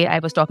okay. I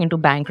was talking to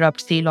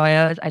bankruptcy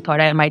lawyers. I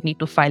thought I might need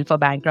to file for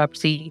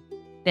bankruptcy.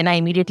 Then I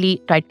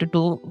immediately tried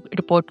to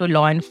report to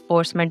law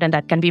enforcement, and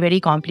that can be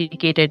very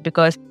complicated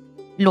because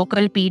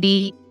local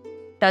PD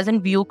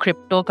doesn't view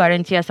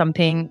cryptocurrency as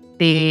something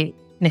they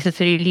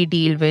necessarily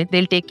deal with.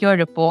 They'll take your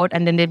report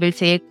and then they will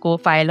say, go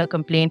file a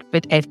complaint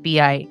with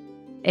FBI.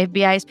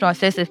 FBI's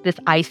process is this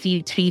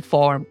IC3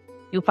 form.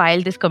 You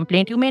file this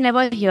complaint, you may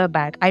never hear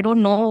back. I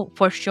don't know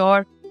for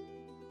sure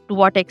to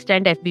what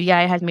extent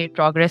FBI has made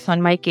progress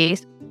on my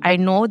case. I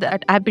know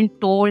that I've been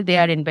told they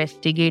are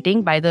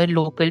investigating by the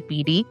local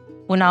PD,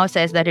 who now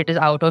says that it is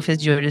out of his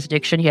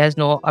jurisdiction. He has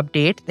no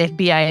update. The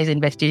FBI is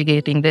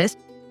investigating this.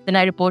 Then you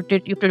have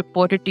to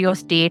report it to your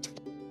state's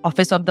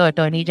Office of the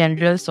Attorney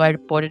General. So I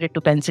reported it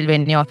to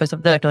Pennsylvania Office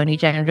of the Attorney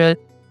General.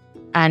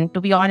 And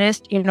to be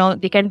honest,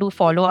 they can do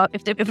follow-up.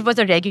 If it was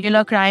a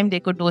regular crime,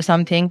 they could do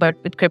something.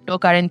 But with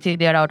cryptocurrency,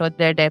 they are out of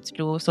their depths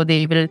too. So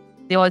they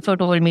They also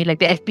told me like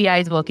the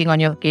FBI is working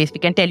on your case. We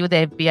can tell you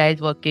the FBI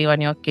is working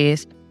on your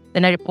case.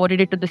 Then I reported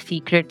it to the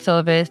Secret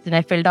Service. Then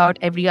I filled out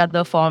every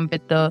other form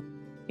with the,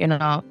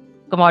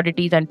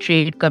 Commodities and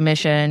Trade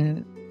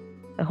Commission,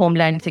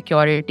 Homeland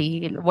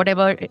Security,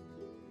 whatever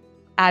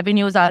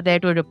avenues are there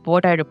to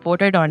report. I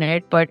reported on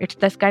it, but it's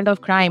this kind of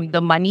crime.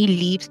 The money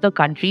leaves the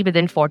country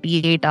within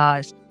 48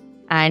 hours.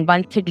 And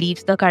once it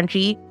leaves the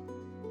country,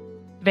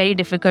 very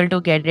difficult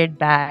to get it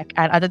back.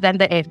 And other than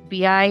the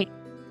FBI,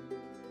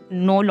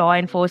 no law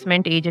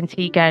enforcement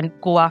agency can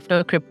go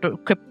after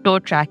crypto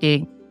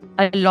tracking.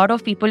 A lot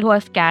of people who are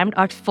scammed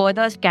are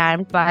further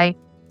scammed by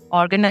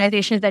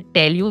organizations that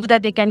tell you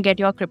that they can get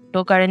your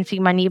cryptocurrency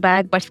money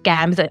back, but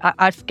scams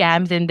are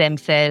scams in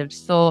themselves.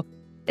 So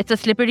it's a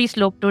slippery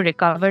slope to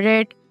recover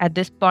it. At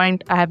this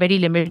point, I have very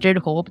limited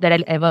hope that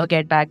I'll ever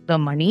get back the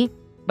money.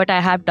 But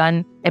I have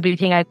done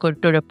everything I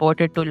could to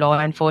report it to law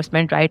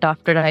enforcement right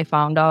after I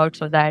found out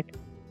so that,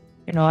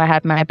 I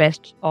have my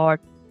best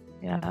odds.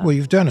 Yeah. Well,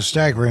 you've done a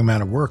staggering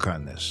amount of work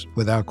on this,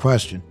 without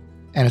question.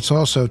 And it's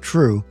also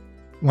true,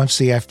 once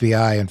the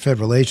FBI and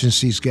federal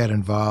agencies get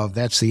involved,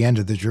 that's the end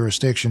of the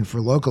jurisdiction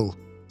for local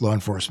law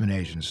enforcement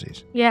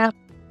agencies. Yeah.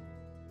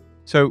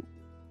 So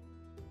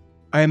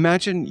I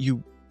imagine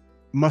you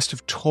must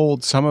have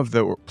told some of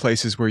the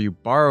places where you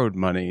borrowed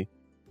money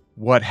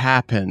what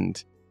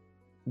happened.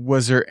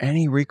 Was there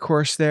any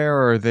recourse there,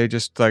 or are they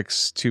just like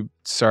too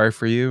sorry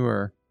for you?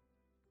 Or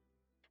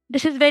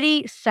this is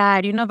very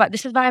sad, but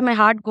this is why my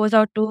heart goes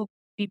out to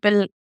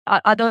people,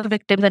 other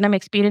victims, and I'm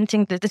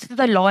experiencing this. This is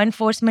the law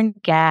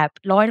enforcement gap.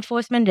 Law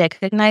enforcement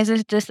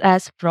recognizes this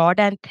as fraud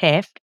and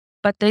theft,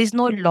 but there is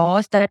no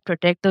laws that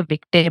protect the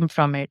victim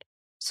from it.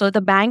 So the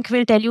bank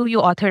will tell you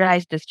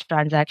authorized this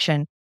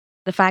transaction.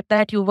 The fact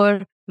that you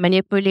were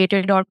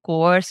manipulated or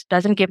coerced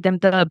doesn't give them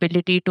the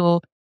ability to,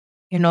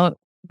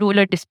 rule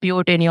a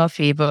dispute in your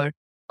favor.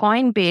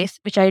 Coinbase,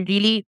 which I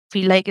really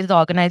feel like is the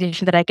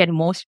organization that I can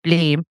most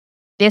blame,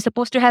 they're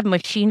supposed to have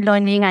machine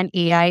learning and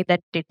AI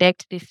that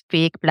detects these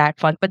fake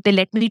platforms, but they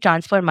let me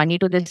transfer money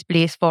to this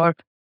place for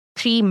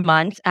 3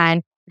 months.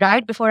 And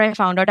right before I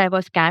found out I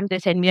was scammed, they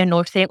sent me a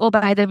note saying, oh,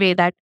 by the way,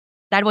 that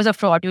was a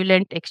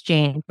fraudulent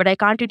exchange. But I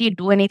can't really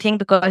do anything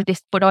because they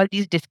put all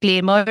these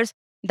disclaimers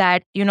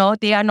that,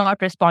 they are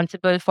not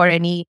responsible for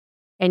any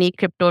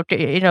crypto.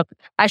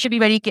 I should be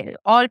very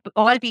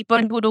all people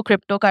who do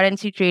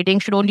cryptocurrency trading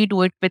should only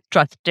do it with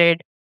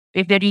trusted,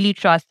 if they really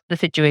trust the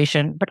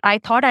situation. But I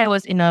thought I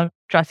was in a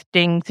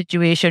trusting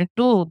situation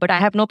too, but I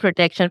have no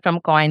protection from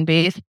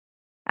Coinbase,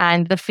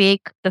 and the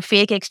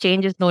fake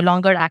exchange is no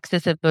longer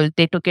accessible.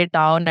 They took it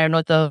down. I don't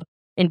know, the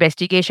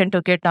investigation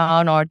took it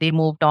down, or they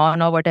moved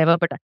on, or whatever.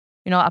 But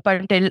up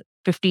until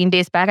 15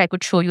 days back, I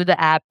could show you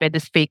the app where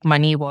this fake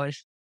money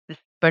was,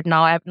 but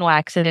now I have no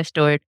access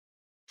to it.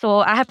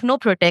 So I have no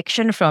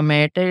protection from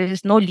it. There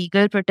is no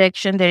legal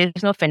protection. There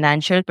is no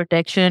financial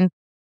protection.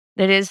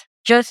 There is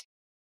just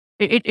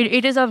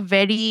it is a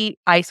very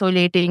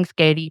isolating,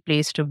 scary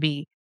place to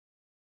be.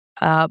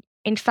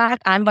 In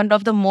fact, I'm one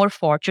of the more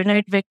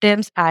fortunate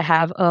victims. I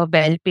have a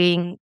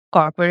well-paying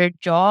corporate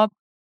job.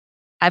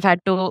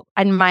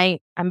 I'm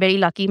very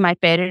lucky. My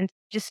parents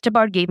just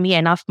about gave me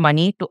enough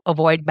money to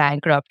avoid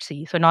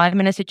bankruptcy. So now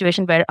I'm in a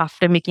situation where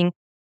after making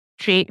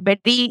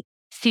very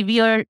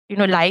severe,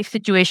 life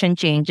situation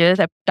changes,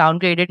 I've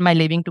downgraded my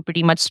living to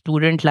pretty much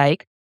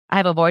student-like.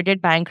 I've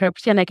avoided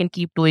bankruptcy and I can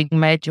keep doing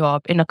my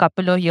job. In a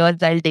couple of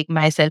years, I'll dig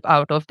myself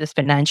out of this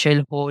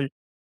financial hole.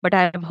 But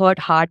I've heard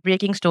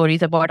heartbreaking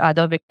stories about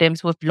other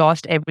victims who've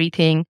lost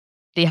everything.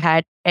 They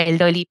had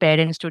elderly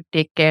parents to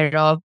take care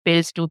of,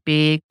 bills to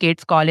pay,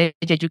 kids' college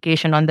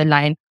education on the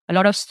line. A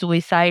lot of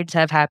suicides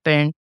have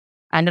happened.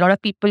 And a lot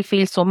of people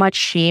feel so much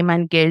shame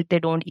and guilt, they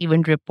don't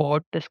even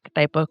report this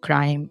type of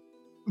crime.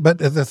 But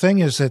the thing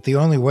is that the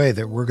only way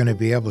that we're going to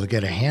be able to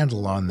get a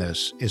handle on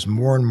this is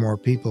more and more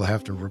people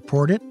have to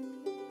report it.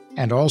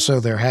 And also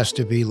there has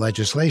to be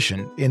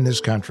legislation in this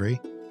country.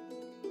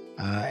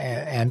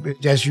 And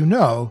as you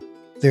know,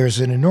 there's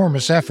an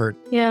enormous effort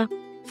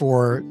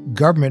for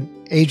government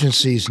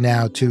agencies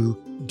now to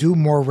do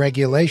more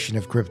regulation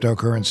of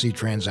cryptocurrency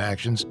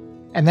transactions.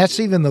 And that's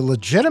even the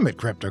legitimate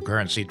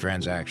cryptocurrency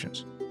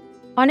transactions.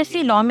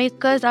 Honestly,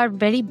 lawmakers are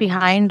very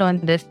behind on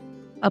this.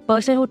 A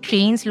person who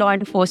trains law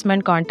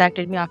enforcement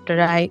contacted me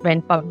after I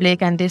went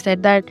public, and they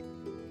said that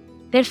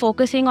they're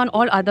focusing on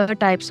all other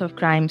types of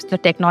crimes. The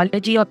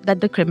technology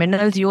that the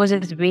criminals use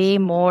is way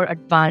more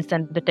advanced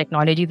than the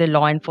technology the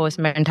law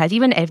enforcement has.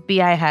 Even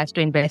FBI has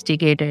to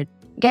investigate it.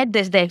 Get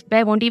this, the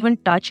FBI won't even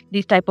touch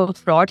these type of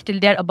frauds till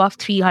they're above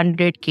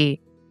 300K.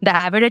 The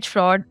average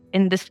fraud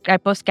in this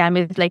type of scam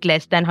is like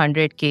less than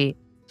 100K.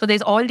 So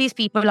there's all these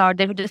people out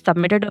there who just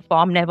submitted a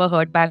form, never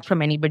heard back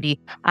from anybody.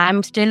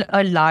 I'm still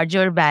a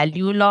larger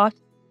value loss.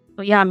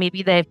 So yeah,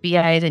 maybe the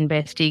FBI is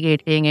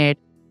investigating it.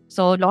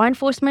 So law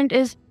enforcement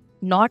is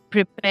not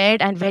prepared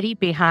and very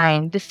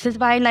behind. This is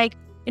why,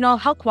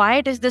 how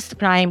quiet is this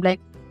crime?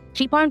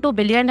 3.2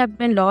 billion have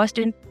been lost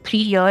in 3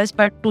 years,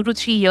 but 2 to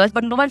 3 years,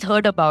 but no one's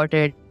heard about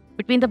it.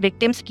 Between the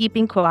victims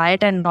keeping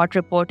quiet and not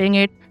reporting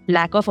it,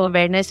 lack of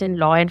awareness in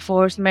law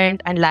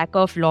enforcement and lack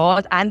of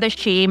laws and the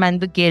shame and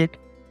the guilt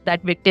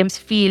that victims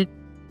feel.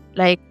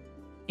 Like,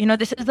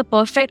 this is the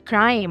perfect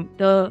crime.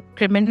 The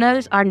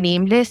criminals are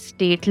nameless,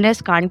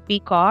 stateless, can't be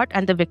caught,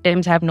 and the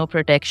victims have no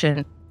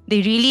protection.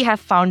 They really have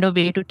found a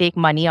way to take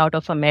money out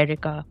of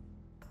America.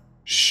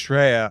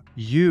 Shreya,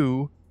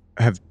 you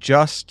have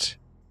just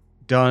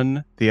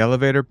done the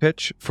elevator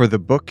pitch for the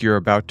book you're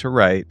about to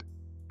write.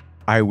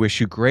 I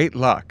wish you great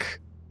luck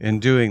in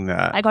doing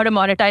that. I got to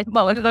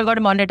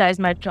monetize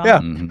my trauma.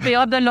 Yeah. Pay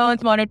off the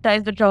loans,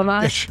 monetize the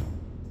trauma.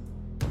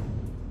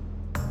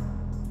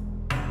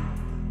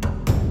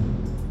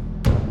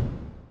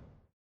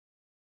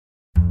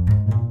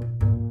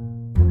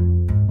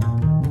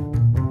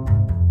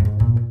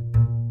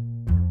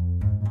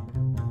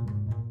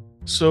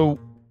 So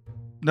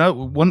now,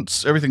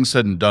 once everything's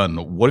said and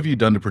done, what have you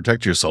done to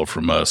protect yourself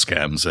from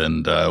scams,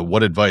 and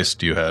what advice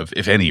do you have,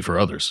 if any, for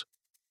others?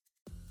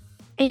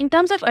 In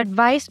terms of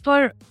advice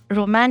for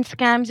romance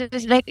scams, it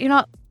is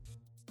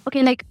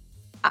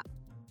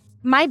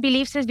my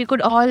belief is we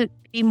could all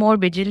be more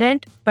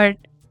vigilant, but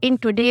in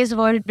today's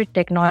world with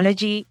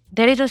technology,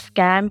 there is a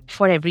scam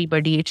for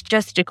everybody. It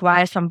just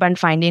requires someone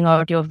finding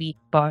out your weak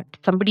spot.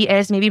 Somebody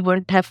else maybe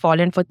wouldn't have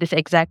fallen for this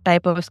exact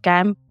type of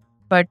scam,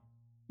 but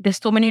there's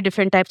so many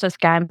different types of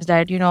scams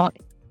that,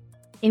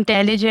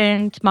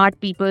 intelligent, smart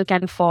people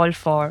can fall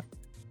for.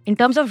 In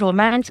terms of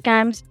romance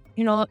scams,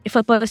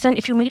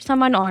 if you meet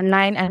someone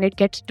online and it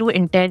gets too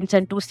intense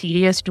and too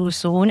serious too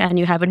soon and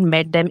you haven't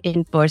met them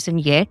in person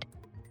yet,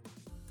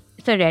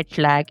 it's a red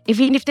flag.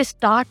 Even if they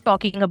start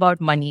talking about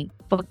money,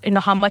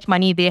 how much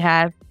money they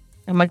have,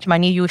 how much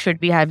money you should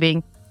be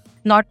having,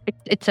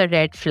 it's a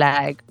red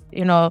flag,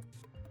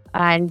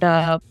 and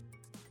I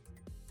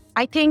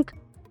think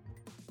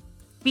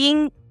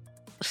being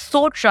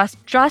so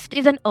trust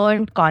is an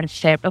earned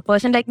concept. A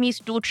person like me is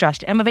too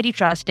trusting. I'm a very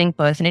trusting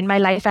person. In my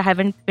life, I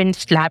haven't been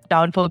slapped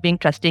down for being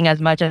trusting as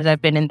much as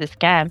I've been in this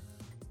scam.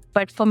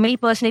 But for me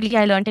personally,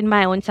 I learned in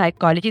my own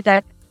psychology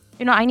that,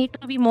 I need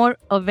to be more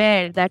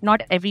aware that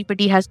not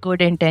everybody has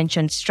good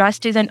intentions.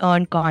 Trust is an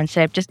earned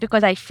concept. Just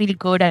because I feel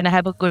good and I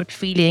have a good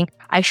feeling,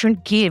 I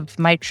shouldn't give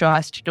my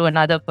trust to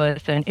another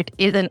person. It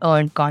is an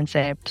earned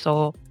concept.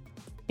 So,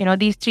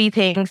 these three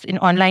things in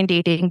online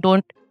dating: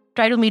 don't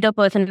try to meet a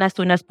person as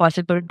soon as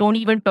possible. Don't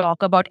even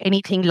talk about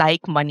anything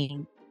like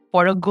money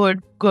for a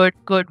good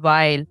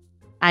while.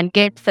 And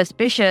get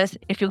suspicious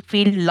if you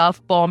feel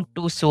love bombed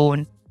too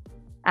soon.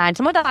 And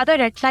some of the other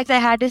red flags I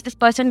had is this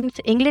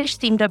person's English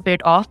seemed a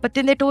bit off, but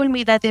then they told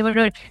me that they were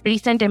a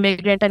recent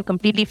immigrant and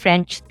completely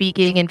French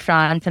speaking in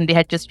France and they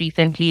had just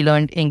recently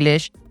learned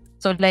English.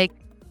 So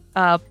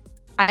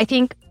I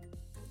think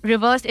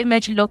reverse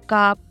image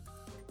lookup.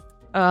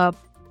 I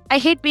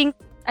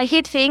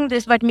hate saying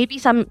this, but maybe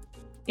some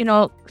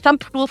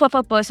proof of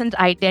a person's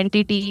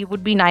identity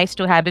would be nice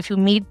to have. If you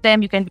meet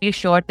them, you can be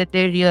sure that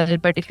they're real.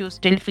 But if you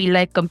still feel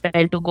like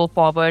compelled to go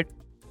forward,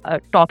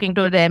 talking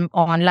to them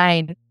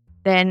online,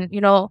 then,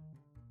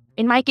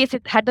 in my case,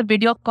 had the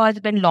video calls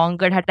been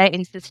longer, had I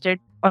insisted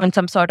on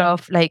some sort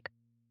of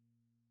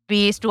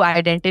ways to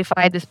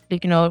identify this,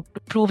 to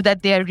prove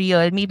that they are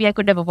real, maybe I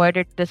could have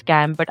avoided the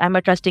scam. But I'm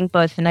a trusting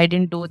person. I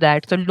didn't do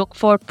that. So look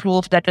for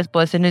proof that this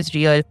person is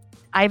real.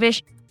 I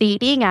wish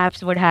dating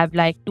apps would have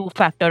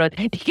two-factor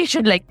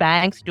authentication like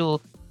banks do.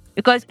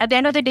 Because at the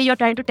end of the day, you're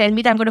trying to tell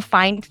me that I'm going to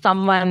find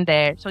someone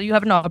there. So you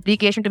have an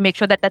obligation to make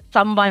sure that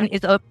someone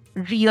is a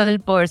real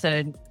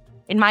person.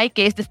 In my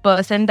case, this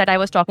person that I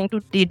was talking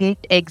to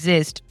didn't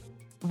exist.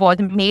 Was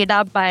made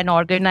up by an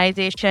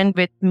organization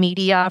with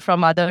media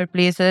from other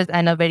places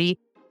and a very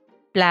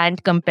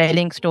planned,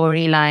 compelling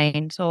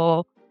storyline.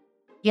 So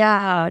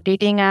yeah,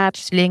 dating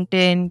apps,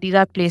 LinkedIn, these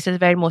are places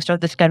where most of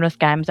this kind of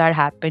scams are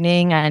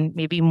happening, and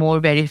maybe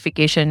more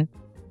verification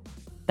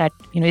that,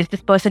 is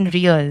this person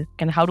real?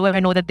 And how do I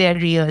know that they're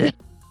real?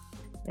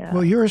 Yeah.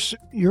 Well, you're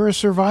a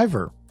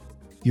survivor.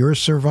 You're a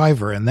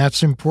survivor, and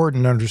that's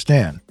important to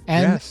understand.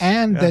 And yes.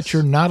 That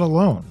you're not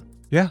alone.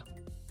 Yeah.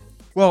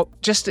 Well,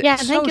 it's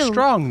so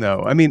strong,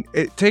 though. I mean,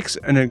 it takes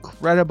an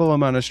incredible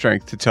amount of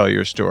strength to tell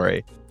your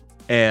story.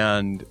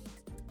 And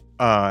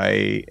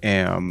I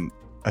am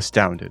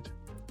astounded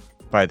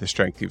by the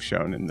strength you've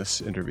shown in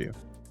this interview.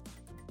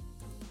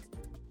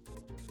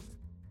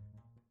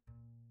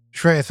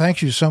 Shreya,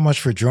 thank you so much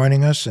for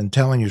joining us and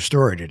telling your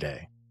story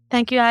today.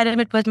 Thank you, Adam.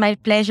 It was my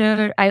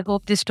pleasure. I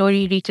hope this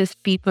story reaches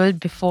people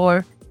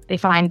before they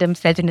find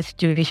themselves in a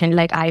situation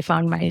like I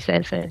found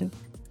myself in.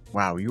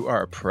 Wow, you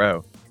are a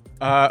pro.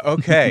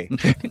 Okay.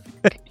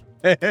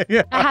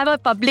 I have a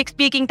public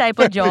speaking type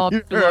of job.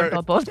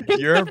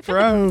 You're a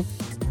pro.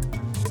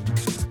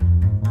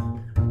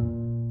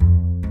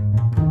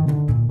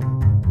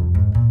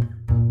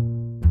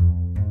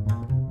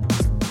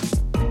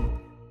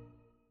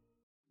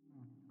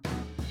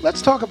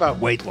 Let's talk about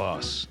weight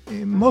loss.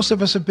 Most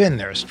of us have been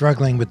there,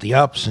 struggling with the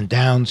ups and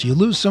downs. You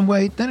lose some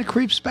weight, then it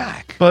creeps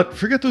back. But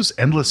forget those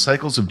endless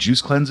cycles of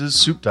juice cleanses,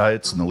 soup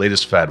diets, and the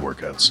latest fad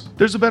workouts.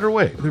 There's a better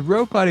way. The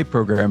Row Body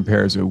program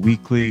pairs a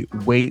weekly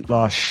weight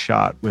loss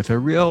shot with a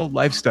real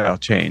lifestyle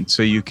change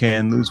so you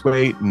can lose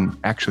weight and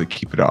actually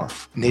keep it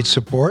off. Need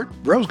support?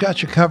 Row's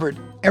got you covered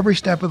every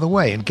step of the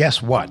way, and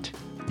guess what?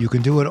 You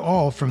can do it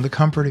all from the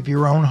comfort of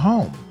your own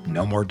home.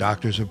 No more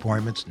doctor's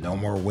appointments, no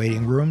more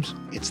waiting rooms.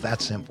 It's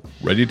that simple.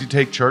 Ready to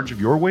take charge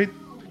of your weight?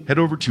 Head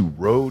over to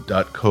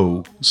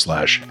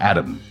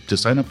row.co/Adam to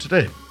sign up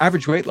today.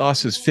 Average weight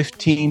loss is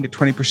 15 to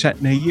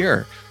 20% in a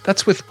year.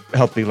 That's with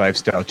healthy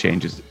lifestyle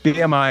changes.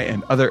 BMI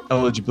and other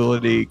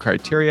eligibility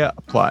criteria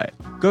apply.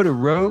 Go to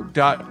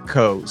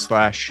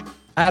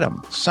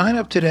row.co/Adam. Sign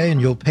up today and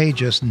you'll pay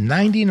just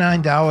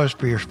 $99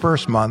 for your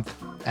first month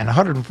and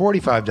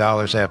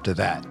 $145 after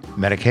that.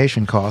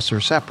 Medication costs are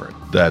separate.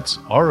 That's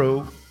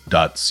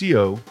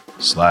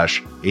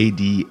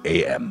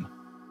ro.co/ADAM.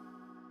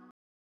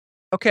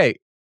 Okay,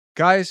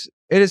 guys,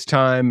 it is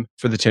time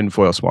for the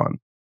tinfoil swan.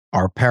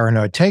 Our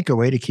paranoid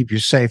takeaway to keep you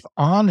safe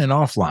on and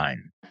offline.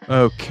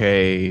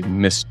 Okay,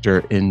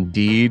 Mr.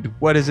 Indeed,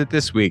 what is it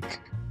this week?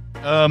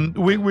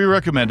 We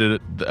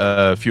recommended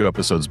a few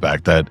episodes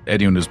back that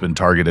anyone who's been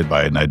targeted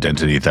by an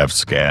identity theft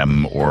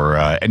scam or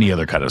any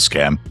other kind of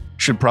scam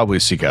should probably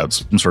seek out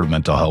some sort of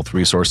mental health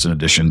resource in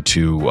addition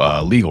to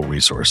legal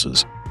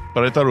resources.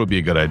 But I thought it would be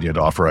a good idea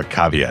to offer a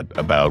caveat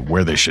about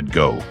where they should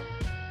go.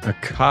 A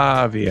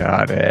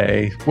caveat,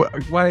 eh?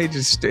 Why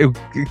just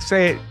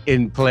say it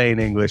in plain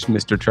English,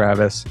 Mr.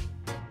 Travis?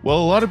 Well,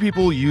 a lot of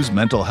people use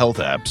mental health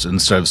apps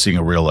instead of seeing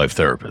a real-life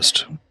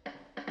therapist.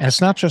 And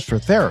it's not just for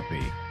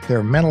therapy. There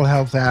are mental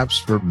health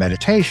apps for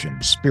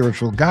meditation,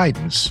 spiritual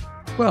guidance.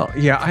 Well,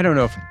 yeah, I don't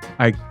know if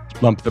I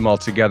lump them all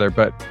together,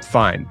 but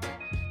fine.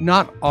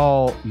 Not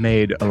all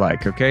made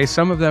alike, okay?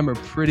 Some of them are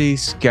pretty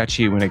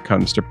sketchy when it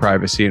comes to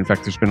privacy. In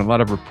fact, there's been a lot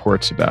of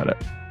reports about it.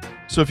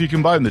 So if you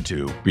combine the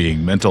two,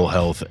 being mental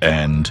health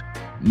and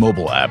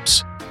mobile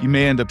apps, you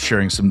may end up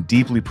sharing some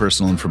deeply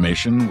personal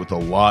information with a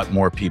lot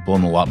more people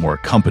and a lot more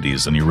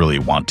companies than you really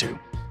want to.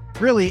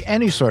 Really,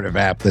 any sort of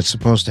app that's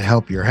supposed to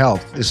help your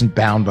health isn't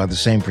bound by the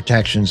same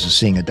protections as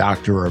seeing a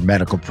doctor or a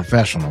medical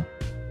professional.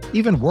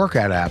 Even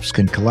workout apps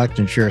can collect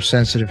and share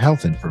sensitive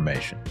health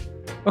information.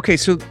 Okay,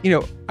 so,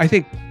 I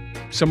think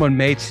someone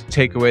may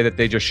take away that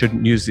they just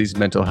shouldn't use these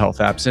mental health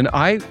apps. And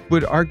I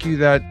would argue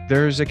that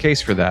there's a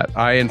case for that.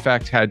 I, in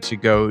fact, had to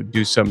go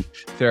do some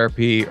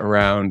therapy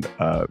around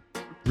a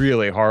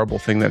really horrible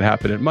thing that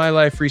happened in my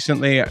life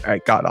recently. I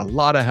got a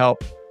lot of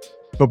help.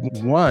 But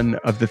one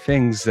of the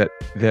things that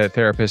the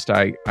therapist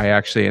I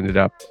actually ended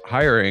up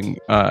hiring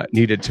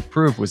needed to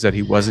prove was that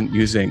he wasn't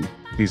using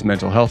these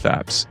mental health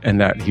apps and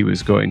that he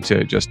was going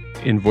to just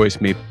invoice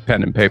me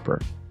pen and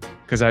paper.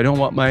 Because I don't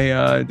want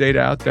my data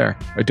out there.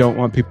 I don't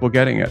want people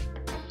getting it.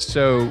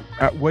 So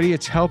what do you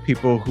tell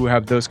people who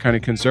have those kind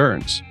of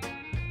concerns?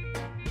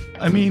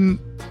 I mean,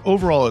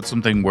 overall, it's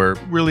something where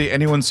really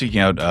anyone seeking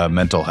out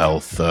mental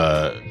health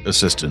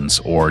assistance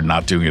or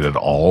not doing it at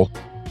all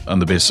on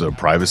the basis of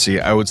privacy,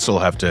 I would still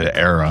have to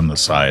err on the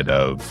side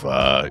of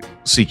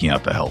seeking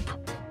out the help.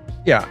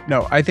 Yeah,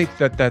 no, I think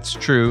that that's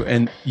true.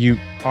 And you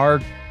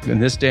are, in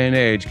this day and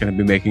age, going to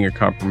be making a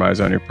compromise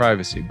on your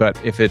privacy. But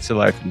if it's a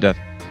life and death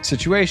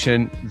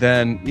situation,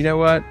 then you know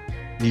what?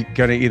 You're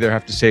going to either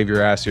have to save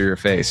your ass or your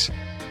face.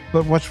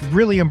 But what's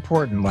really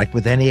important, like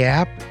with any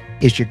app,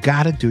 is you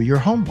got to do your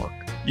homework.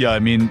 Yeah, I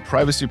mean,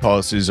 privacy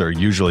policies are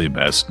usually a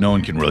mess. No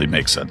one can really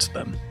make sense of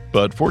them.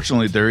 But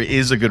fortunately, there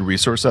is a good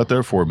resource out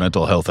there for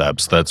mental health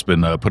apps that's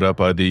been put up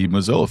by the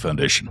Mozilla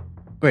Foundation.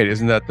 Wait,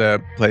 isn't that the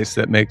place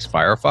that makes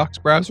Firefox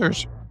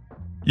browsers?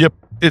 Yep,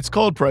 it's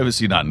called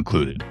Privacy Not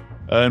Included.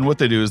 And what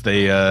they do is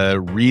they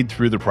read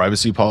through the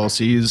privacy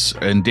policies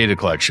and data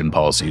collection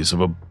policies of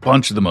a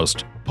bunch of the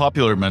most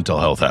popular mental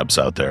health apps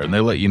out there. And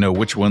they let you know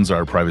which ones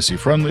are privacy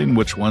friendly and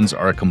which ones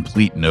are a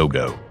complete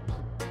no-go.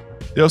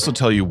 They also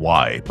tell you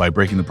why by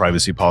breaking the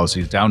privacy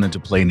policies down into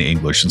plain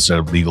English instead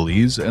of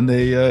legalese, and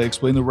they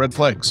explain the red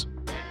flags.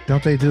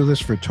 Don't they do this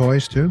for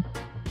toys too?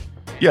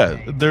 Yeah,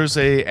 there's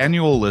an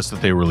annual list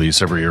that they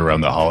release every year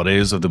around the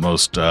holidays of the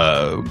most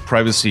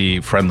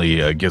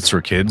privacy-friendly gifts for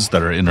kids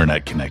that are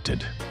internet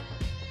connected.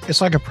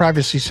 It's like a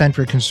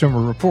privacy-centric Consumer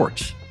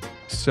Reports.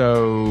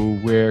 So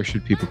where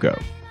should people go?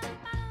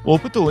 We'll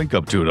put the link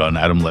up to it on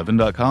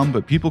adamlevin.com,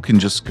 but people can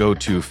just go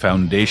to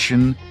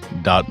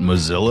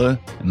foundation.mozilla,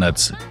 and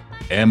that's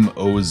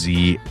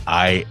MOZILLA.org.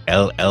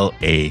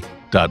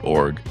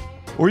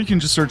 Or you can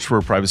just search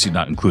for Privacy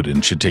Not Included and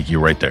it should take you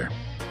right there.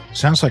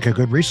 Sounds like a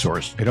good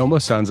resource. It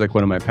almost sounds like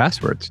one of my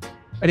passwords.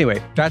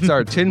 Anyway, that's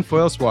our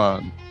tinfoil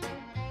swan.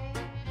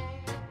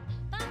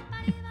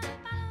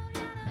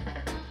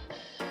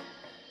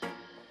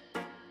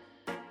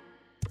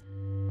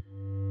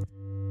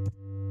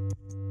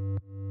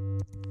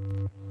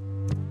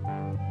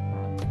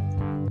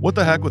 What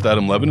the Hack with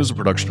Adam Levin is a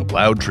production of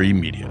Loud Tree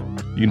Media.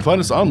 You can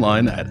find us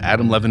online at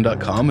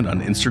adamlevin.com and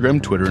on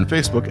Instagram, Twitter, and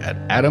Facebook at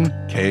Adam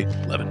K.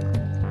 Levin.